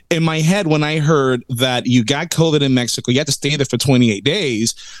 in my head, when I heard that you got COVID in Mexico, you had to stay there for 28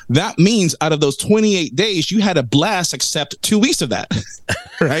 days. That means out of those 28 days, you had a blast, except 2 weeks of that,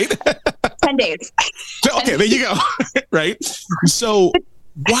 right? 10 days. So, okay, there you go. Right. So,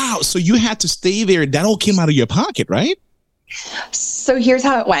 wow. So you had to stay there. That all came out of your pocket, right? So here's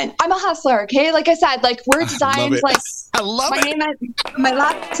how it went. I'm a hustler, okay? Like I said, like we're designed, like I love it. my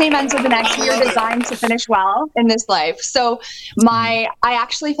last name ends with an X. We are designed to finish well in this life. So I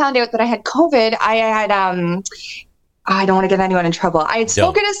actually found out that I had COVID. I had I don't want to get anyone in trouble. I had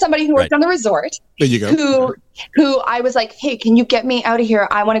spoken to somebody who worked on the resort. There you go. Who I was like, hey, can you get me out of here?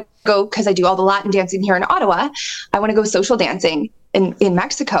 I want to go, because I do all the Latin dancing here in Ottawa. I want to go social dancing in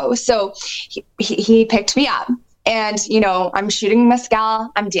Mexico. So he picked me up. And, you know, I'm shooting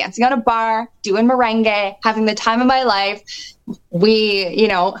mezcal, I'm dancing on a bar, doing merengue, having the time of my life. We, you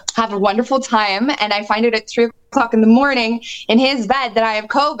know, have a wonderful time. And I find it at 3:00 in the morning in his bed that I have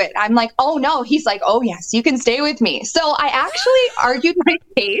COVID. I'm like, oh no. He's like, oh yes, you can stay with me. So I actually argued my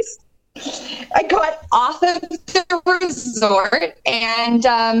case. I got off of the resort, and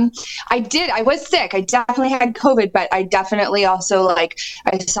I was sick. I definitely had COVID, but I definitely also, like,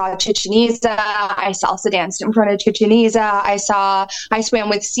 I saw Chichen Itza. I salsa danced in front of Chichen Itza. I swam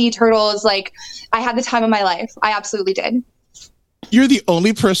with sea turtles. Like, I had the time of my life. I absolutely did. You're the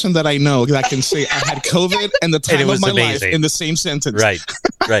only person that I know that can say I had COVID and the time of my life in the same sentence. Right.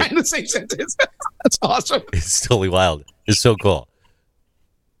 In the same sentence. That's awesome. It's totally wild. It's so cool.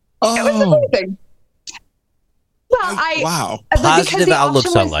 Oh. It was amazing. Well, wow. Positive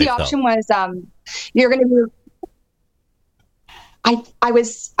outlooks on life. The option was you're going to be. I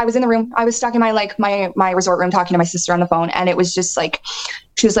was in the room. I was stuck in my resort room talking to my sister on the phone, and it was just like,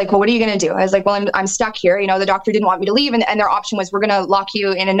 she was like, well, what are you going to do? I was like, well, I'm stuck here. You know, the doctor didn't want me to leave, and their option was, we're going to lock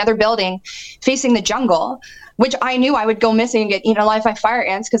you in another building facing the jungle, which I knew I would go missing and get eaten alive by fire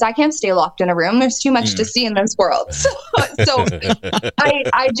ants, because I can't stay locked in a room. There's too much to see in this world. So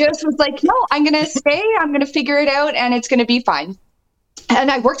I just was like, no, I'm going to stay. I'm going to figure it out, and it's going to be fine. And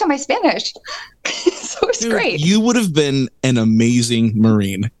I worked on my Spanish. So it's great. You would have been an amazing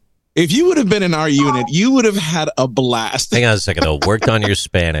Marine. If you would have been in our unit, you would have had a blast. Hang on a second, though. Worked on your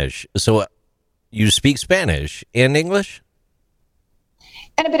Spanish. So you speak Spanish and English?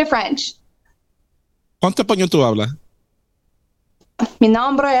 And a bit of French. ¿Cuánto español tú hablas? Mi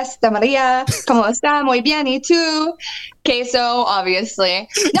nombre es Maria. ¿Cómo está? Muy bien. ¿Y tú? Queso, obviously.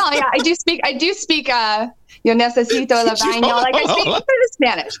 No, yeah, I do speak, yo necesito el baño. Like, I speak a bit of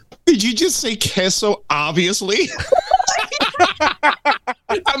Spanish. Did you just say queso, obviously?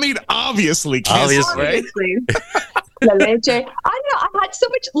 I mean, obviously, queso, right? La leche. I don't know. I had so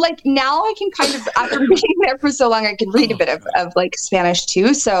much, like, now I can kind of, after being there for so long, I can read a bit of like Spanish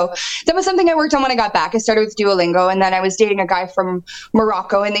too. So that was something I worked on when I got back. I started with Duolingo, and then I was dating a guy from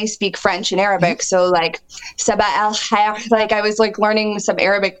Morocco, and they speak French and Arabic. So like, Sabah el khair, like I was like learning some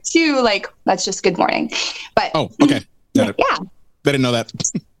Arabic too. Like, that's just good morning. But oh, okay. Yeah. Didn't know that.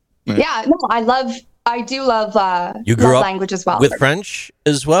 Yeah. No, I do love you grew up language as well. With French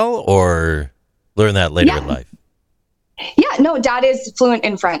as well, or learn that later in life? Yeah, no, Dad is fluent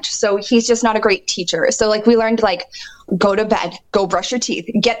in French, so he's just not a great teacher. So like we learned like go to bed, go brush your teeth,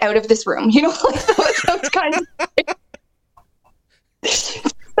 get out of this room, you know, like those kinds of things.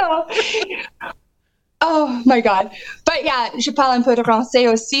 So, oh my God. But yeah, je parle un peu de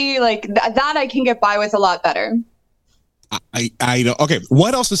français aussi, like that I can get by with a lot better. I know. Okay,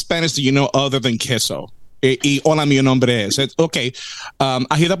 what else in Spanish do you know other than queso? Y hola, mi nombre es. Okay,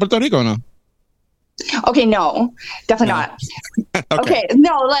 ¿has ido a Puerto Rico o no? Okay, no, definitely not. Okay,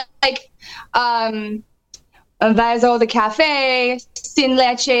 no, like, vaso de café, sin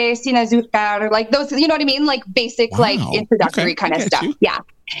leche, sin azúcar, like those, you know what I mean? Like basic, like introductory kind of stuff. Yeah.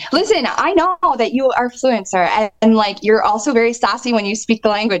 Listen, I know that you are fluent, sir, and like you're also very sassy when you speak the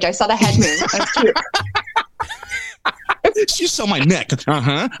language. I saw the head move. That's cute. She saw my neck.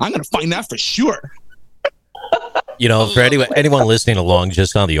 I'm gonna find that for sure. You know, for anyone listening along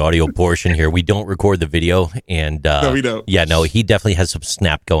just on the audio portion here, we don't record the video. And no, we don't. Yeah, no, he definitely has some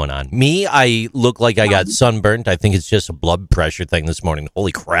snap going on. Me, I look like I got sunburnt. I think it's just a blood pressure thing this morning.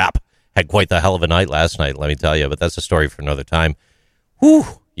 Holy crap. Had quite the hell of a night last night, let me tell you. But that's a story for another time. Whew.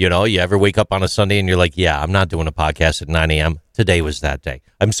 You know, you ever wake up on a Sunday and you're like, yeah, I'm not doing a podcast at 9 a.m. Today was that day.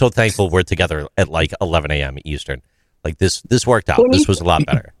 I'm so thankful we're together at like 11 a.m. Eastern. Like this worked out. This was a lot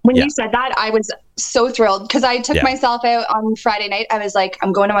better. When you said that, I was so thrilled because I took myself out on Friday night. I was like,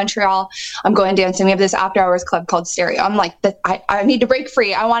 I'm going to Montreal. I'm going dancing. We have this after hours club called Stereo. I'm like, I need to break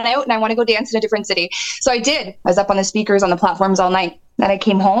free. I want out and I want to go dance in a different city. So I did. I was up on the speakers on the platforms all night. Then I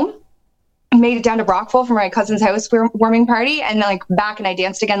came home, made it down to Brockville for my cousin's house warming party, and then like back and I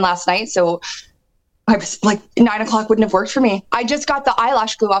danced again last night. So I was like 9 o'clock wouldn't have worked for me. I just got the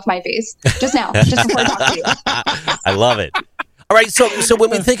eyelash glue off my face just now, just before I talked to you. I love it. All right, so when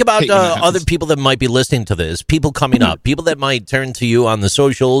we think about other people that might be listening to this, people coming up, people that might turn to you on the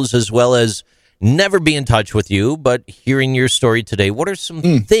socials as well as never be in touch with you, but hearing your story today, what are some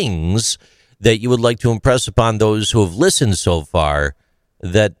things that you would like to impress upon those who have listened so far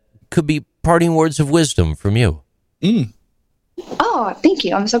that could be parting words of wisdom from you? Oh, thank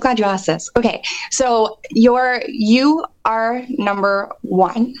you. I'm so glad you asked this. Okay, so you are number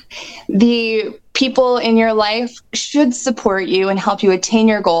one. The people in your life should support you and help you attain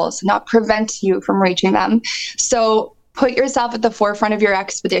your goals, not prevent you from reaching them. So put yourself at the forefront of your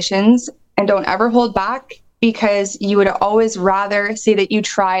expeditions and don't ever hold back, because you would always rather see that you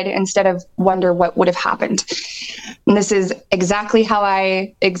tried instead of wonder what would have happened. And this is exactly how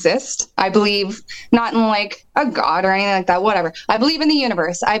I exist. I believe not in like a God or anything like that, whatever. I believe in the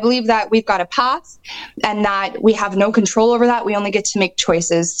universe. I believe that we've got a path and that we have no control over that. We only get to make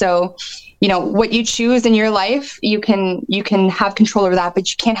choices. So, you know, what you choose in your life, you can have control over that, but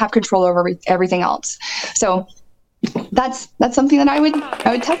you can't have control over everything else. So that's something that I would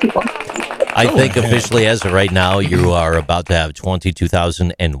tell people. I think officially, as of right now, you are about to have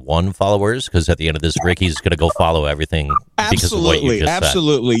 22,001 followers, because at the end of this, Ricky's going to go follow everything because of what you just said.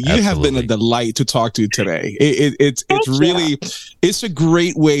 Absolutely. You have been a delight to talk to today. It's really, it's a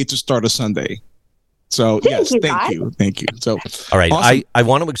great way to start a Sunday. So thank you. So, all right. Awesome. I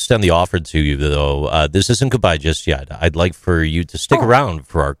want to extend the offer to you, though. This isn't goodbye just yet. I'd like for you to stick around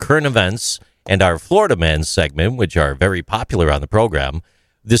for our current events and our Florida Man segment, which are very popular on the program.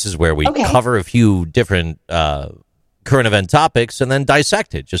 This is where we cover a few different current event topics and then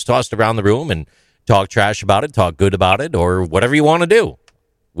dissect it. Just toss it around the room and talk trash about it, talk good about it, or whatever you want to do.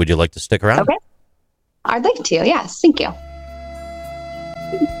 Would you like to stick around? Okay. I'd like to, yes. Thank you.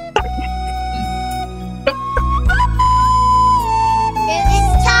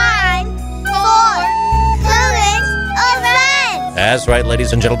 It's time for current events. That's right,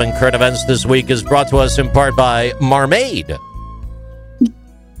 ladies and gentlemen. Current events this week is brought to us in part by Marmaid.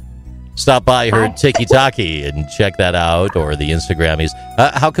 Stop by her Tiki-Taki and check that out, or the Instagrammies.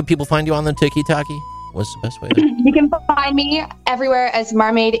 How can people find you on the Tiki-Taki? What's the best way to... You can find me everywhere as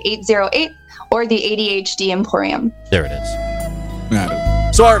Marmaid808 or the ADHD Emporium. There it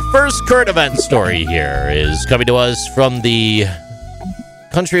is. So our first current event story here is coming to us from the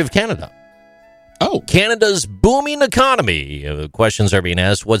country of Canada. Oh. Canada's booming economy. Questions are being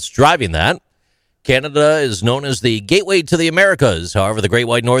asked, what's driving that? Canada is known as the gateway to the Americas. However, the Great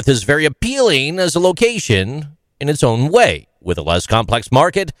White North is very appealing as a location in its own way, with a less complex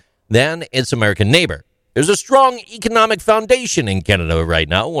market than its American neighbor. There's a strong economic foundation in Canada right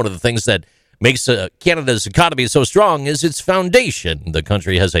now. One of the things that makes Canada's economy so strong is its foundation. The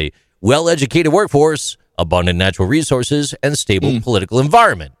country has a well-educated workforce, abundant natural resources, and stable political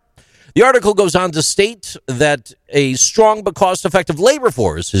environment. The article goes on to state that a strong but cost-effective labor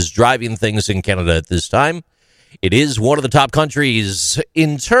force is driving things in Canada at this time. It is one of the top countries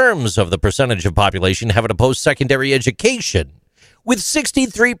in terms of the percentage of population having a post-secondary education, with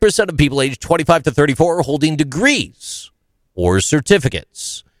 63% of people aged 25 to 34 holding degrees or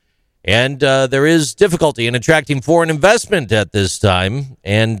certificates. And there is difficulty in attracting foreign investment at this time,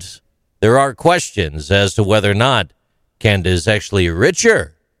 and there are questions as to whether or not Canada is actually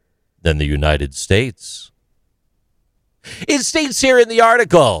richer than the United States. It states here in the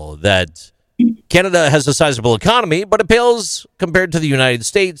article that Canada has a sizable economy, but it pales compared to the United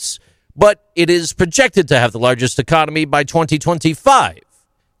States, but it is projected to have the largest economy by 2025.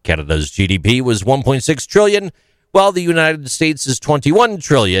 Canada's GDP was $1.6 trillion, while the United States is $21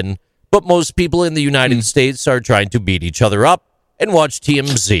 trillion, but most people in the United States are trying to beat each other up and watch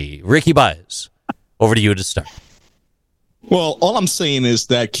TMZ. Ricky Baez, over to you to start. Well, all I'm saying is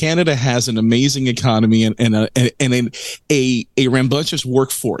that Canada has an amazing economy and a rambunctious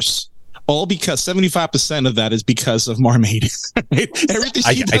workforce. All because 75% of that is because of Marmaid. Everything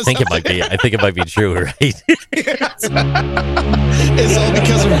she does. I think it might be true, right? It's all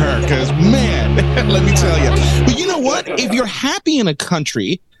because of her. Because man, let me tell you. But you know what? If you're happy in a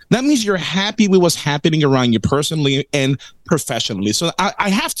country, that means you're happy with what's happening around you personally and professionally. So I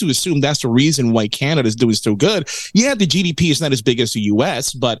have to assume that's the reason why Canada is doing so good. Yeah, the GDP is not as big as the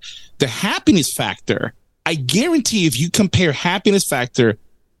U.S., but the happiness factor, I guarantee if you compare happiness factor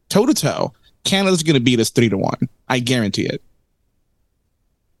toe-to-toe, Canada's going to beat us 3-1. I guarantee it.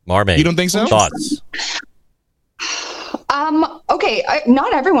 Marmaid, you don't think so? Thoughts? Okay,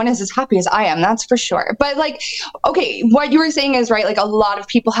 not everyone is as happy as I am, that's for sure. But okay, what you were saying is right. Like, a lot of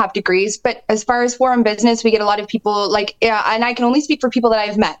people have degrees, but as far as foreign business, we get a lot of people and I can only speak for people that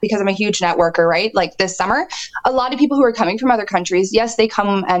I've met because I'm a huge networker, right? Like this summer, a lot of people who are coming from other countries, yes, they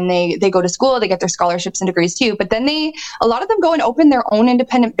come and they go to school, they get their scholarships and degrees too, but then a lot of them go and open their own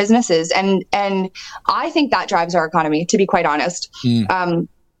independent businesses. And I think that drives our economy, to be quite honest.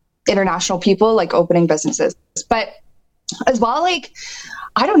 International people like opening businesses, but as well,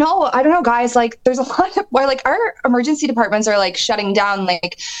 I don't know, guys, there's a lot of where our emergency departments are shutting down.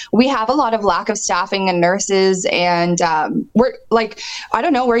 We have a lot of lack of staffing and nurses, and we're I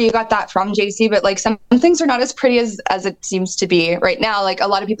don't know where you got that from, JC, but some things are not as pretty as it seems to be right now. A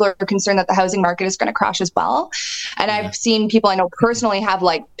lot of people are concerned that the housing market is going to crash as well. And I've seen people I know personally have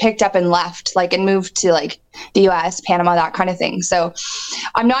picked up and left, and moved to the US, Panama, that kind of thing. So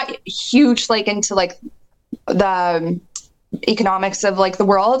I'm not huge into the economics of the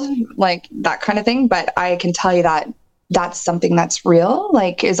world, that kind of thing, but I can tell you that that's something that's real,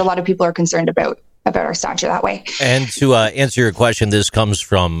 is a lot of people are concerned about our stature that way. And to answer your question, this comes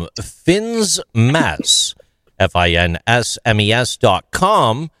from FINSMES, FINSMES.com,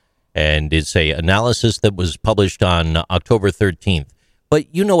 and it's a analysis that was published on October 13th.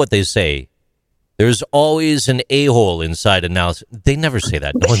 But you know what they say, there's always an a-hole inside analysis. They never say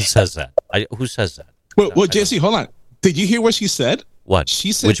that. No one says that. Who says that? Well, Jesse, hold on. Did you hear what she said? What?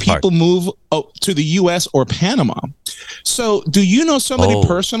 She said people move to the U.S. or Panama. So do you know somebody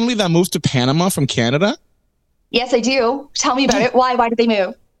personally that moved to Panama from Canada? Yes, I do. Tell me about it. Why? Why did they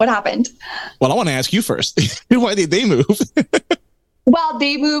move? What happened? Well, I want to ask you first. Why did they move? Well,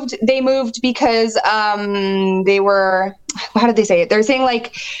 they moved because they were, how did they say it? They're saying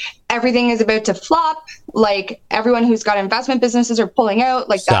everything is about to flop. Everyone who's got investment businesses are pulling out,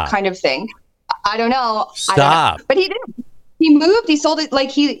 that kind of thing. I don't know. Stop. I don't know. But he didn't. He moved. He sold it.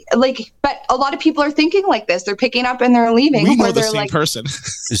 But a lot of people are thinking like this. They're picking up and they're leaving. We know the same person.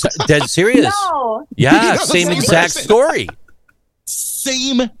 Is that dead serious? No. Yeah, same exact story.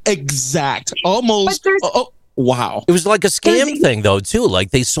 Same exact. Almost. Wow. It was like a scam thing, though, too.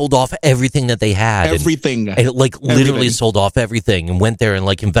 Like, they sold off everything that they had. Everything. And like, literally Everything. sold off everything and went there and,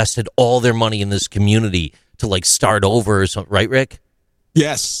 like, invested all their money in this community to, like, start over or something. Right, Rick?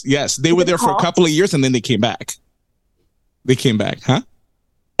 Yes. They were there for a couple of years and then they came back. Huh?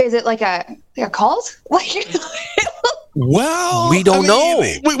 Is it like a cult? Well, We don't know.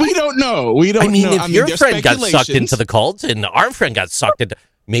 We don't know. We don't I mean, know. if your there's friend got sucked speculations. into the cult and our friend got sucked into,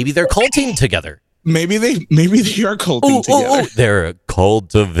 maybe they're culting together. Maybe they are culting together. They're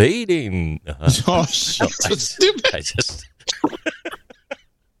cultivating. Oh, shit. So stupid. I just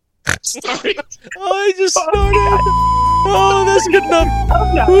Sorry. I just started. Oh, that's good enough.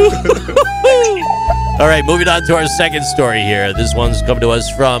 All right, moving on to our second story here. This one's coming to us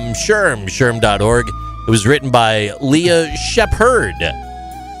from sherm.org. It was written by Leah Shepherd,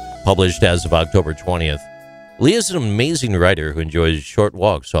 published as of October 20th. Leah's an amazing writer who enjoys short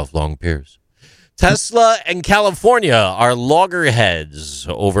walks off long piers. Tesla and California are loggerheads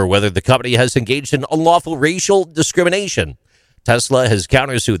over whether the company has engaged in unlawful racial discrimination. Tesla has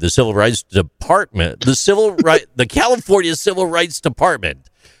countersued the Civil Rights Department, the California Civil Rights Department,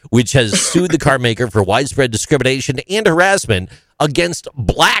 which has sued the car maker for widespread discrimination and harassment against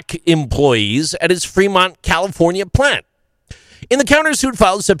black employees at its Fremont, California plant. In the countersuit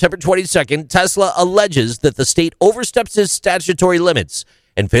filed September 22nd, Tesla alleges that the state overstepped its statutory limits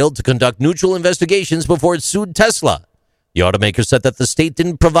and failed to conduct neutral investigations before it sued Tesla. The automaker said that the state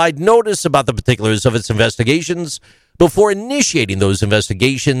didn't provide notice about the particulars of its investigations before initiating those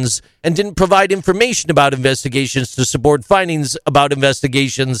investigations and didn't provide information about investigations to support findings about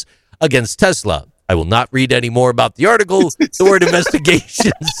investigations against Tesla. I will not read any more about the article. The word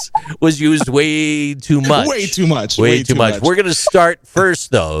investigations was used way too much. Way too much. Way too much. We're going to start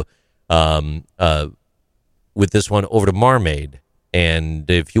first, though, with this one over to Marmaid. And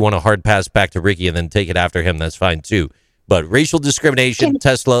if you want a hard pass back to Ricky and then take it after him, that's fine, too. But racial discrimination,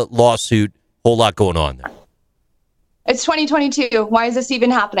 Tesla lawsuit, whole lot going on there. It's 2022. Why is this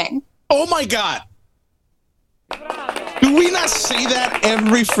even happening? Oh, my God. Do we not say that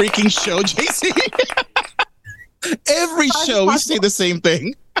every freaking show, JC? Every show, we say the same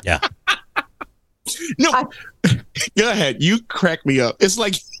thing. Yeah. No, go ahead. You crack me up. It's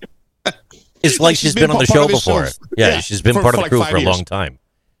like she's been on the show before. Yeah, she's been part of the crew for a long time.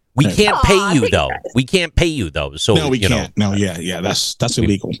 We can't pay you, though. We can't pay you, though. So no, we can't. No, yeah, that's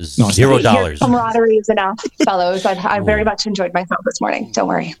illegal. No, $0. Camaraderie is enough, fellows. I very much enjoyed myself this morning. Don't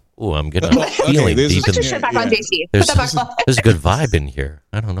worry. Oh, I'm getting a feeling deep Put in your shirt back on, JC. There's Put that back on. a good vibe in here.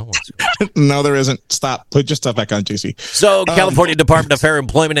 I don't know what's going on. No, there isn't. Stop. Put your stuff back on, JC. So, California Department of Fair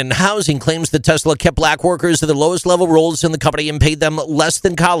Employment and Housing claims that Tesla kept black workers at the lowest level roles in the company and paid them less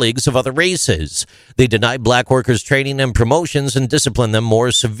than colleagues of other races. They denied black workers training and promotions and disciplined them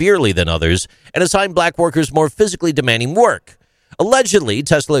more severely than others and assigned black workers more physically demanding work. Allegedly,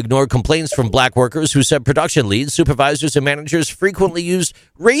 Tesla ignored complaints from black workers who said production leads, supervisors, and managers frequently used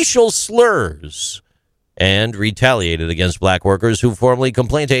racial slurs and retaliated against black workers who formally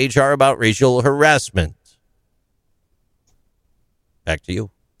complained to HR about racial harassment. Back to you.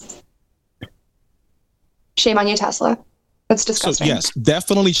 Shame on you, Tesla. That's disgusting. So, yes,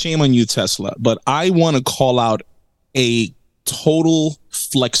 definitely shame on you, Tesla. But I want to call out a total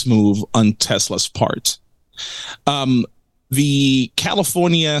flex move on Tesla's part. The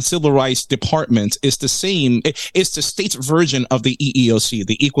California Civil Rights Department is the same. It's the state's version of the EEOC,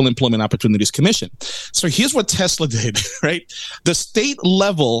 the Equal Employment Opportunities Commission. So here's what Tesla did, right? The state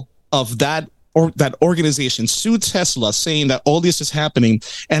level of that organization sued Tesla saying that all this is happening.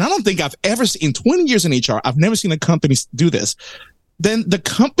 And I don't think I've ever seen, in 20 years in HR, I've never seen a company do this. Then the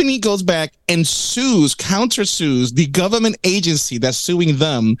company goes back and countersues the government agency that's suing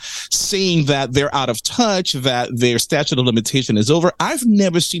them, saying that they're out of touch, that their statute of limitation is over. I've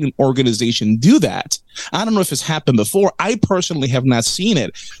never seen an organization do that. I don't know if it's happened before. I personally have not seen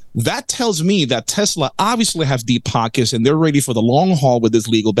it. That tells me that Tesla obviously has deep pockets and they're ready for the long haul with this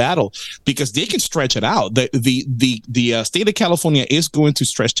legal battle because they can stretch it out. The state of California is going to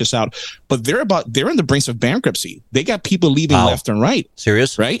stretch this out, but they're in the brink of bankruptcy. They got people leaving left and right.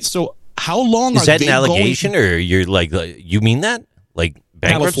 Serious? Right? So how long is are that they an allegation or you're like you mean that? Like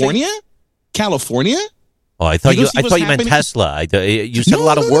bankruptcy? California? Oh, I thought you meant Tesla. You said a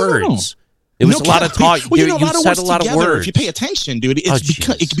lot of words. It was a lot of talk. Well, you said a lot of words. If you pay attention, dude,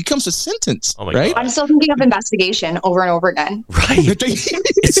 it becomes a sentence, right? I'm still thinking of investigation over and over again. Right.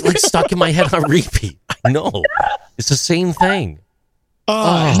 It's like stuck in my head on repeat. I know. It's the same thing.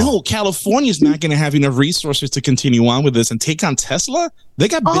 No, California's not going to have enough resources to continue on with this and take on Tesla. They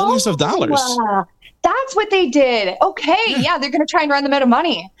got billions of dollars. That's what they did. Okay. Yeah, they're going to try and run them out of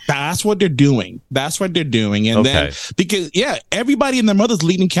money. That's what they're doing. And then, because, everybody and their mother's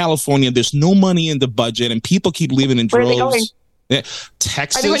leaving California. There's no money in the budget, and people keep leaving in droves. Where are they going? Yeah.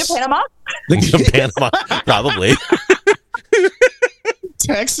 Texas. Are they going to Panama? Panama, probably.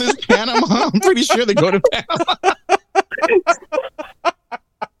 Texas, Panama. I'm pretty sure they go to Panama.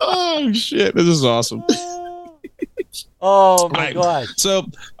 Oh, shit. This is awesome. Oh my God. So,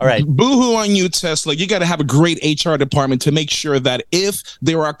 all right. Boo-hoo on you, Tesla. You got to have a great HR department to make sure that if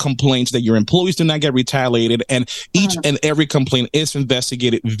there are complaints, that your employees do not get retaliated, and each and every complaint is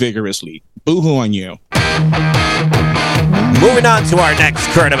investigated vigorously. Boo-hoo on you. Moving on to our next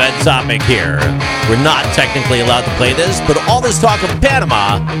current event topic here. We're not technically allowed to play this, but all this talk of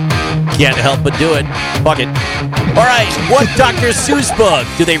Panama, can't help but do it. Fuck it. All right. What Dr. Seuss book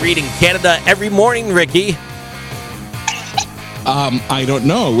do they read in Canada every morning, Ricky? I don't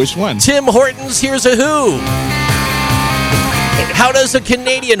know. Which one? Tim Hortons' Here's a Who. How does a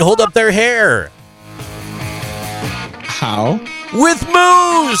Canadian hold up their hair? How? With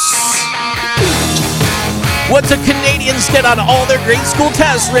mousse. What's a Canadians get on all their grade school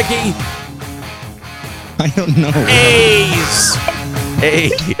tests, Ricky? I don't know. A's.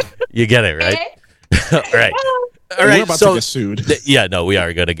 A. You get it, right? All right. All right, we're about to get sued. We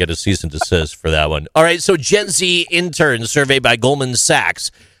are going to get a cease and desist for that one. All right, so Gen Z interns surveyed by Goldman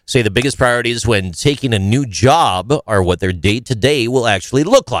Sachs say the biggest priorities when taking a new job are what their day-to-day will actually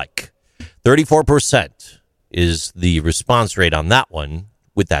look like. 34% is the response rate on that one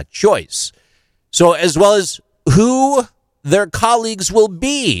with that choice. So as well as who their colleagues will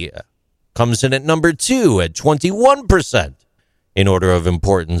be comes in at number 2 at 21% in order of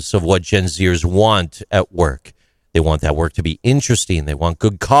importance of what Gen Zers want at work. They want that work to be interesting. They want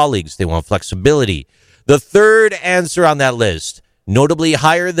good colleagues. They want flexibility. The third answer on that list, notably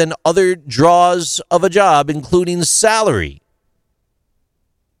higher than other draws of a job, including salary.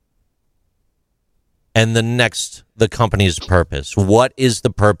 And the company's purpose. What is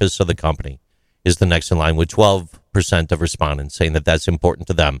the purpose of the company? Is the next in line with 12% of respondents saying that that's important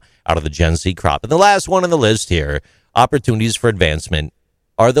to them out of the Gen Z crop. And the last one on the list here, opportunities for advancement,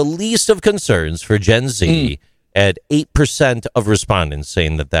 are the least of concerns for Gen Z. At 8% of respondents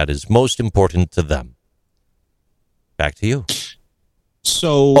saying that that is most important to them. Back to you.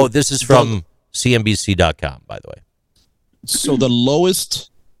 So, this is from CNBC.com, by the way. So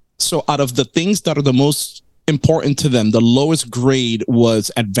out of the things that are the most important to them, the lowest grade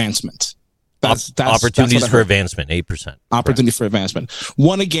was advancement. That's opportunities for advancement, 8%. Opportunity for advancement.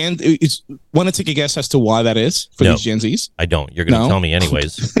 One, again, want to take a guess as to why that is for these Gen Zs? I don't. You're going to tell me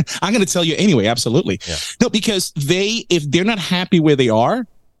anyways. I'm going to tell you anyway, absolutely. Yeah. No, because if they're not happy where they are,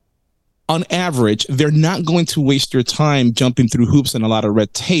 on average, they're not going to waste their time jumping through hoops and a lot of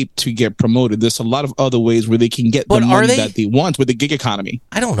red tape to get promoted. There's a lot of other ways where they can get the money that they want with the gig economy.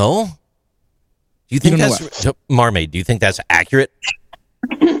 I don't know. Do you think Marmaid, do you think that's accurate?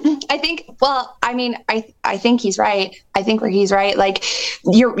 I think he's right. I think where he's right. Like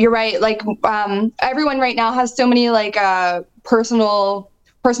you're right. Like everyone right now has so many like personal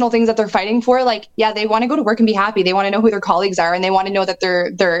things that they're fighting for. Like, yeah, they want to go to work and be happy. They want to know who their colleagues are, and they want to know that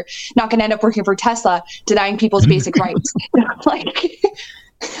they're not going to end up working for Tesla, denying people's basic rights. Like,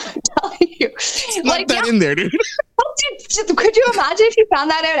 I'm telling you, like that in there, dude. Could you imagine if you found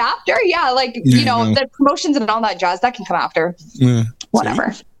that out after? Yeah, like the promotions and all that jazz that can come after. Yeah,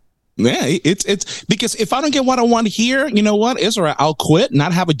 whatever. Yeah, it's because if I don't get what I want here, you know what? It's all right. I'll quit,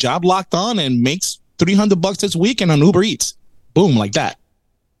 not have a job locked on, and makes $300 this weekend on Uber Eats. Boom, like that.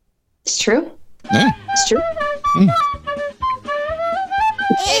 It's true. Yeah, it's true.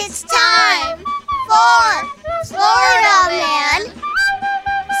 It's time for Florida Man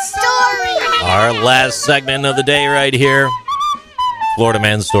Stories. Our last segment of the day right here, Florida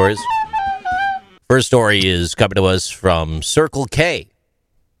Man Stories. First story is coming to us from Circle K.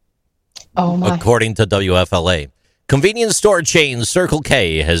 Oh my. According to WFLA, convenience store chain Circle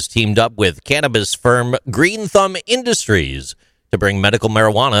K has teamed up with cannabis firm Green Thumb Industries to bring medical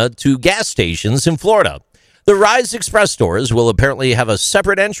marijuana to gas stations in Florida. The Rise Express stores will apparently have a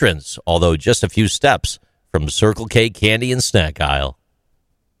separate entrance, although just a few steps from Circle K candy and snack aisle.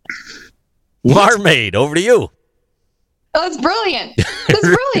 Marmaid, over to you. Oh, that's brilliant.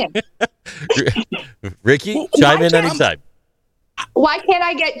 That's brilliant. Ricky, chime in anytime. Why can't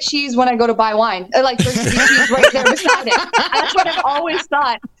I get cheese when I go to buy wine? Like, there's cheese right there beside it. That's what I've always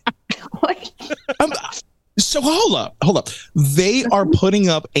thought. So hold up. They are putting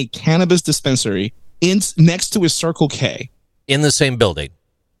up a cannabis dispensary next to a Circle K. In the same building,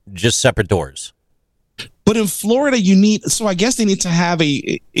 just separate doors. But in Florida, I guess they need to have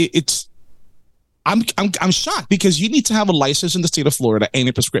I'm shocked because you need to have a license in the state of Florida and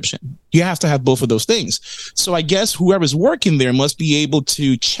a prescription. You have to have both of those things. So I guess whoever's working there must be able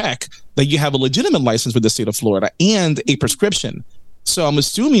to check that you have a legitimate license with the state of Florida and a prescription. So I'm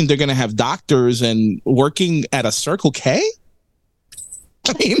assuming they're going to have doctors and working at a Circle K.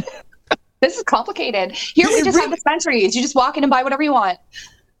 I mean, this is complicated. Here we just have dispensaries. You just walk in and buy whatever you want.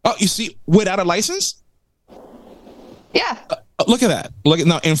 Oh, you see, without a license? Yeah. Look at that. Look at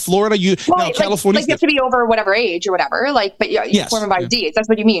now in Florida. California. Like you have to be over whatever age or whatever. Like, but you form of IDs. That's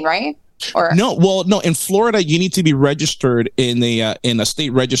what you mean, right? Or no. In Florida, you need to be registered in a state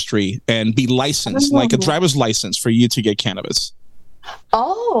registry and be licensed, like a driver's license, for you to get cannabis.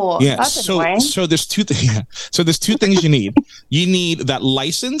 Oh, yeah. That's annoying. So there's two things you need. You need that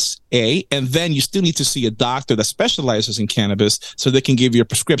license, and then you still need to see a doctor that specializes in cannabis so they can give you a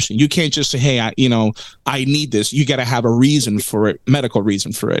prescription. You can't just say, "Hey, I need this." You got to have a reason for it, medical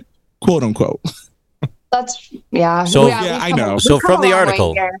reason for it, quote unquote. That's yeah. So I know. So from the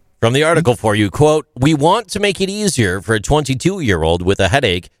article for you, quote, "We want to make it easier for a 22-year-old with a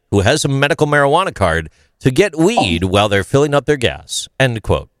headache who has a medical marijuana card to get weed while they're filling up their gas," end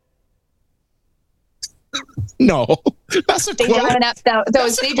quote. No, that's a quote. Driving up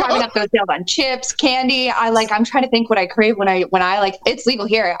those sales on chips, candy. I'm trying to think what I crave when I like. It's legal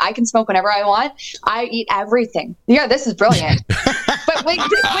here. I can smoke whenever I want. I eat everything. Yeah, this is brilliant. But wait.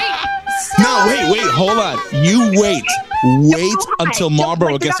 No, wait, hold on. You wait until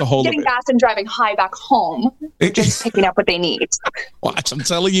Marlboro gets a hold of it. Getting gas and driving high back home. Just picking up what they need. Watch, I'm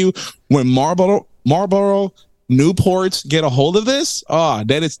telling you, when Marlboro, Newports get a hold of this,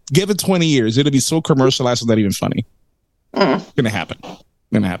 then it's given 20 years. It'll be so commercialized it's not even funny. Gonna happen.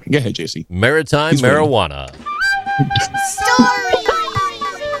 Go ahead, JC. Maritime marijuana.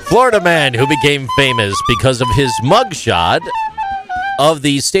 Florida man who became famous because of his mugshot of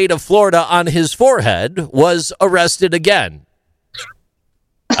the state of Florida on his forehead was arrested again.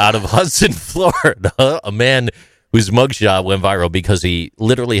 Out of Hudson, Florida, a man whose mugshot went viral because he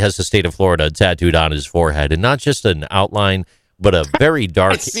literally has the state of Florida tattooed on his forehead, and not just an outline, but a very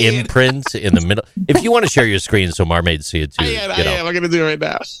dark imprint in the middle. If you want to share your screen so Marmaid see it too. I am. I'm going to do it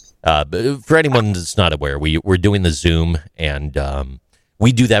right now. For anyone that's not aware, we're doing the Zoom, and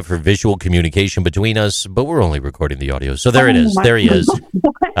we do that for visual communication between us, but we're only recording the audio. So there it is. There he is.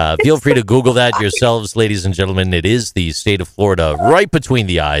 Feel free to Google that yourselves, ladies and gentlemen. It is the state of Florida right between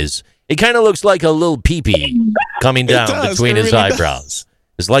the eyes. It kind of looks like a little peepee coming down between his eyebrows.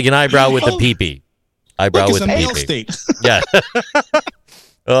 It's like an eyebrow with a peepee. Eyebrow with a peepee. Yeah.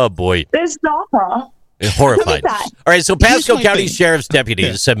 Oh, boy. This is awful. Horrified. All right, so Pasco County Sheriff's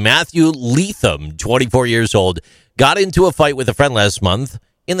deputies said Matthew Leatham, 24 years old, got into a fight with a friend last month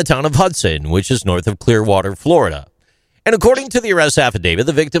in the town of Hudson, which is north of Clearwater, Florida. And according to the arrest affidavit,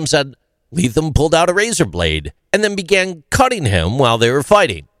 the victim said Leatham pulled out a razor blade and then began cutting him while they were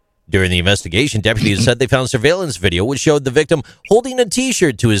fighting. During the investigation, deputies said they found surveillance video which showed the victim holding a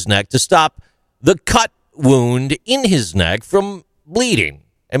T-shirt to his neck to stop the cut wound in his neck from bleeding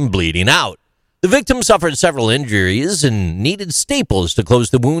and bleeding out. The victim suffered several injuries and needed staples to close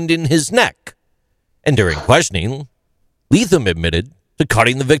the wound in his neck. And during questioning, Leatham admitted to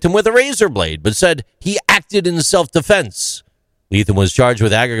cutting the victim with a razor blade, but said he acted in self-defense. Leatham was charged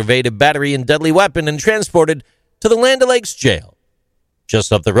with aggravated battery and deadly weapon and transported to the Land O'Lakes jail,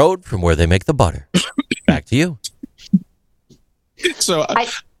 just up the road from where they make the butter. Back to you. So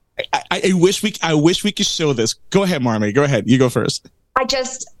I wish we could show this. Go ahead, Marmy. Go ahead. You go first.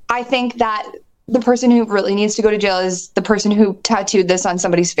 I think that the person who really needs to go to jail is the person who tattooed this on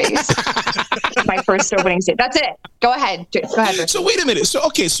somebody's face. My first opening statement. That's it. Go ahead. So wait a minute. So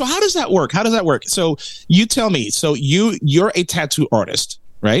how does that work? So you tell me. So you're a tattoo artist,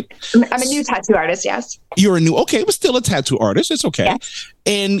 right? I'm a new tattoo artist. Yes. You're a new. Okay, but still a tattoo artist. It's okay. Yeah.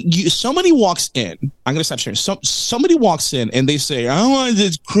 And somebody walks in. I'm gonna stop sharing. Somebody walks in and they say, "I want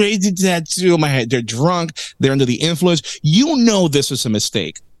this crazy tattoo on my head." They're drunk. They're under the influence. You know this is a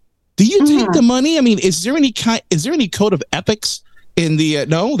mistake. Do you take the money? I mean, is there any code of ethics in the?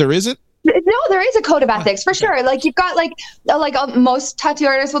 No, there isn't. No, there is a code of ethics for sure. Like you've got most tattoo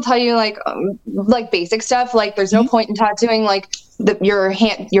artists will tell you like basic stuff. Like there's no point in tattooing like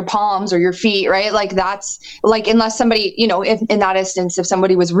your palms or your feet, right? Like that's like unless somebody, if in that instance, if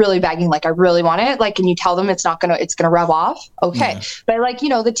somebody was really begging, like I really want it, like, and you tell them it's gonna rub off, okay. Yeah. But like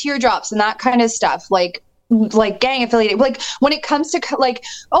the teardrops and that kind of stuff, like gang affiliated, like when it comes to like,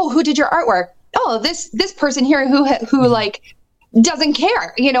 oh, who did your artwork? Oh, this person here who like doesn't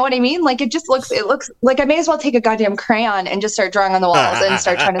care. You know what I mean? Like it looks like I may as well take a goddamn crayon and just start drawing on the walls and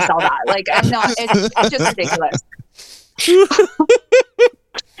start trying to sell that. Like it's just ridiculous.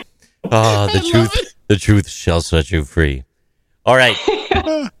 The truth shall set you free. All right.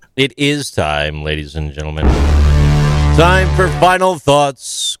 It is time, ladies and gentlemen. Time for final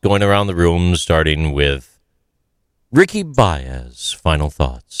thoughts. Going around the room, starting with Ricky Baez. Final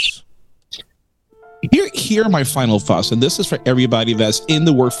thoughts. Here are my final thoughts, and this is for everybody that's in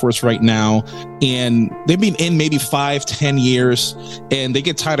the workforce right now, and they've been in maybe 5-10 years, and they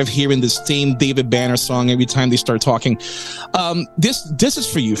get tired of hearing the same David Banner song every time they start talking. This is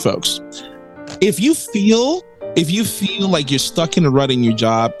for you folks. If you feel like you're stuck in a rut in your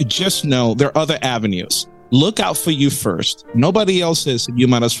job, just know there are other avenues. Look out for you first. Nobody else is, and you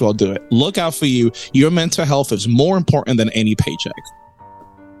might as well do it. Look out for you. Your mental health is more important than any paycheck.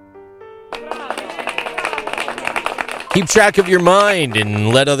 Keep track of your mind and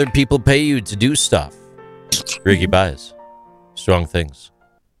let other people pay you to do stuff. Ricky Baez. Strong things.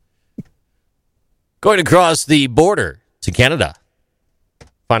 Going across the border to Canada.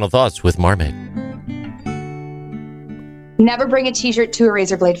 Final thoughts with Marmaid. Never bring a t-shirt to a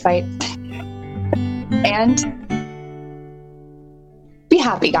razor blade fight. And be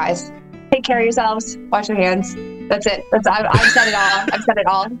happy, guys. Take care of yourselves. Wash your hands. That's it. I've said it all. I've said it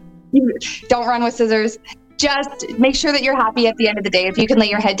all. Don't run with scissors. Just make sure that you're happy at the end of the day. If you can lay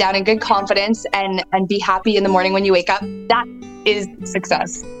your head down in good confidence and be happy in the morning when you wake up, that is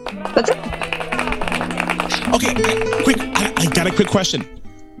success. That's it. Okay, quick. I got a quick question.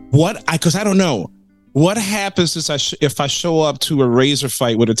 Because I don't know. What happens if I show up to a razor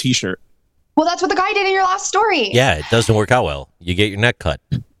fight with a t-shirt? Well, that's what the guy did in your last story. Yeah, it doesn't work out well. You get your neck cut.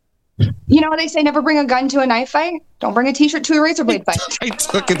 You know what they say, never bring a gun to a knife fight? Don't bring a t-shirt to a razor blade fight. I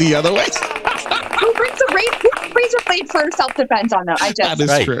took it the other way. Who brings a razor blade for self-defense on that? That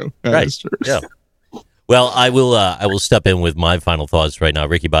is true. That is true. Yeah. Well, I will step in with my final thoughts right now.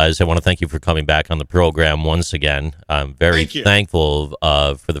 Ricky Baez, I want to thank you for coming back on the program once again. I'm very thankful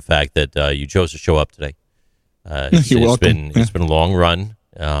for the fact that you chose to show up today. You're welcome. It's been a long run.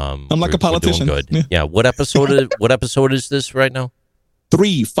 I'm like a politician. We're doing good. Yeah. What episode is this right now?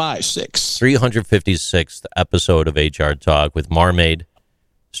 356. 356th episode of HR Talk with Marmaid,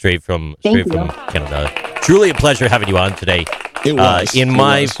 straight from Canada. Truly a pleasure having you on today. It was. In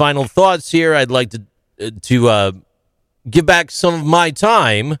my final thoughts here, I'd like to give back some of my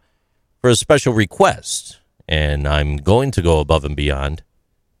time for a special request, and I'm going to go above and beyond.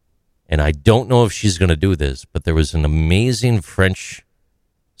 And I don't know if she's going to do this, but there was an amazing French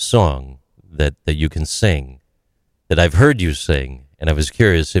song that you can sing that I've heard you sing, and I was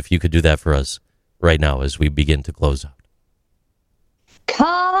curious if you could do that for us right now as we begin to close out.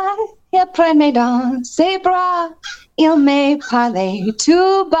 Quand il prend mes dans ses bras, il me parlait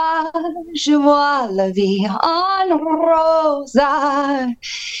tout bas, je vois la vie en rose.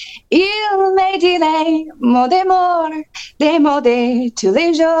 Il me dit les mots d'amour, des mots de tous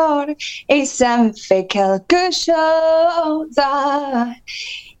les jours, et ça me fait quelque chose.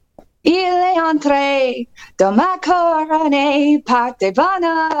 Il est entré dans ma coronée par des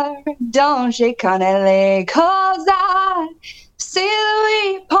bonheurs dont je connais les causes. C'est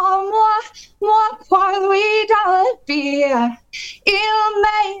lui pour moi pour lui dans la vie. Il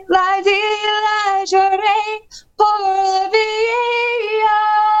me l'a dit la journée pour la vie.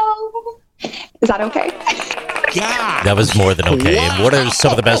 Is that okay? Yeah. That was more than okay. Wow. And what are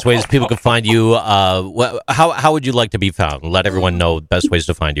some of the best ways people can find you? How would you like to be found? Let everyone know the best ways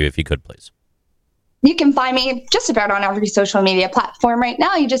to find you, if you could, please. You can find me just about on every social media platform right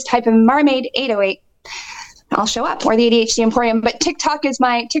now. You just type in Marmaid808. I'll show up, or the ADHD Emporium. But TikTok and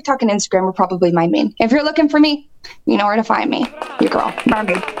Instagram are probably my main. If you're looking for me, you know where to find me. Your girl,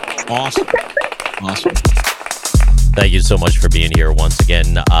 Marmaid. Awesome. Thank you so much for being here once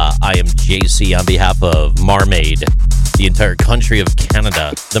again. I am JC on behalf of Marmaid, the entire country of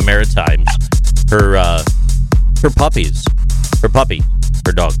Canada, the Maritimes, her puppies, her puppy,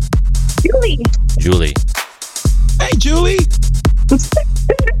 her dog. Julie. Hey, Julie.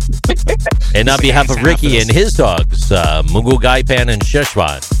 And on behalf of Ricky and his dogs, Mungu, Gaipan, and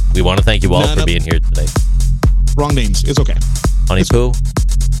Sheshwan, we want to thank you all for being here today. Wrong names. It's okay. Honey Poo?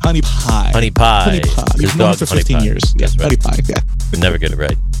 Honey Pie. Honey Pie. Honey Pie. His We've known dog, for Honey 15 Pie. years. That's right. Honey Pie, yeah. We never get it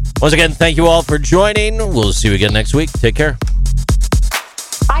right. Once again, thank you all for joining. We'll see you again next week. Take care.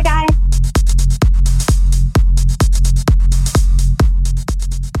 Bye, guys.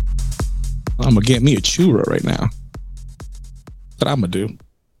 I'm going to get me a churro right now. What I'm going to do.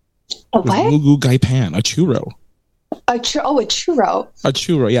 A what? Mugu Gaipan. A churro. A churro. A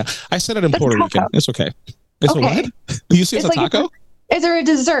churro, yeah. I said it in Puerto Rican. It's okay. It's okay. a what? You see it's a like taco? Is there a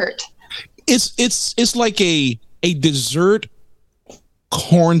dessert? It's like a dessert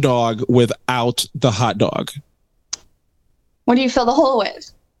corn dog without the hot dog. What do you fill the hole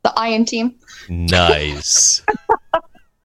with? The Iron team. Nice.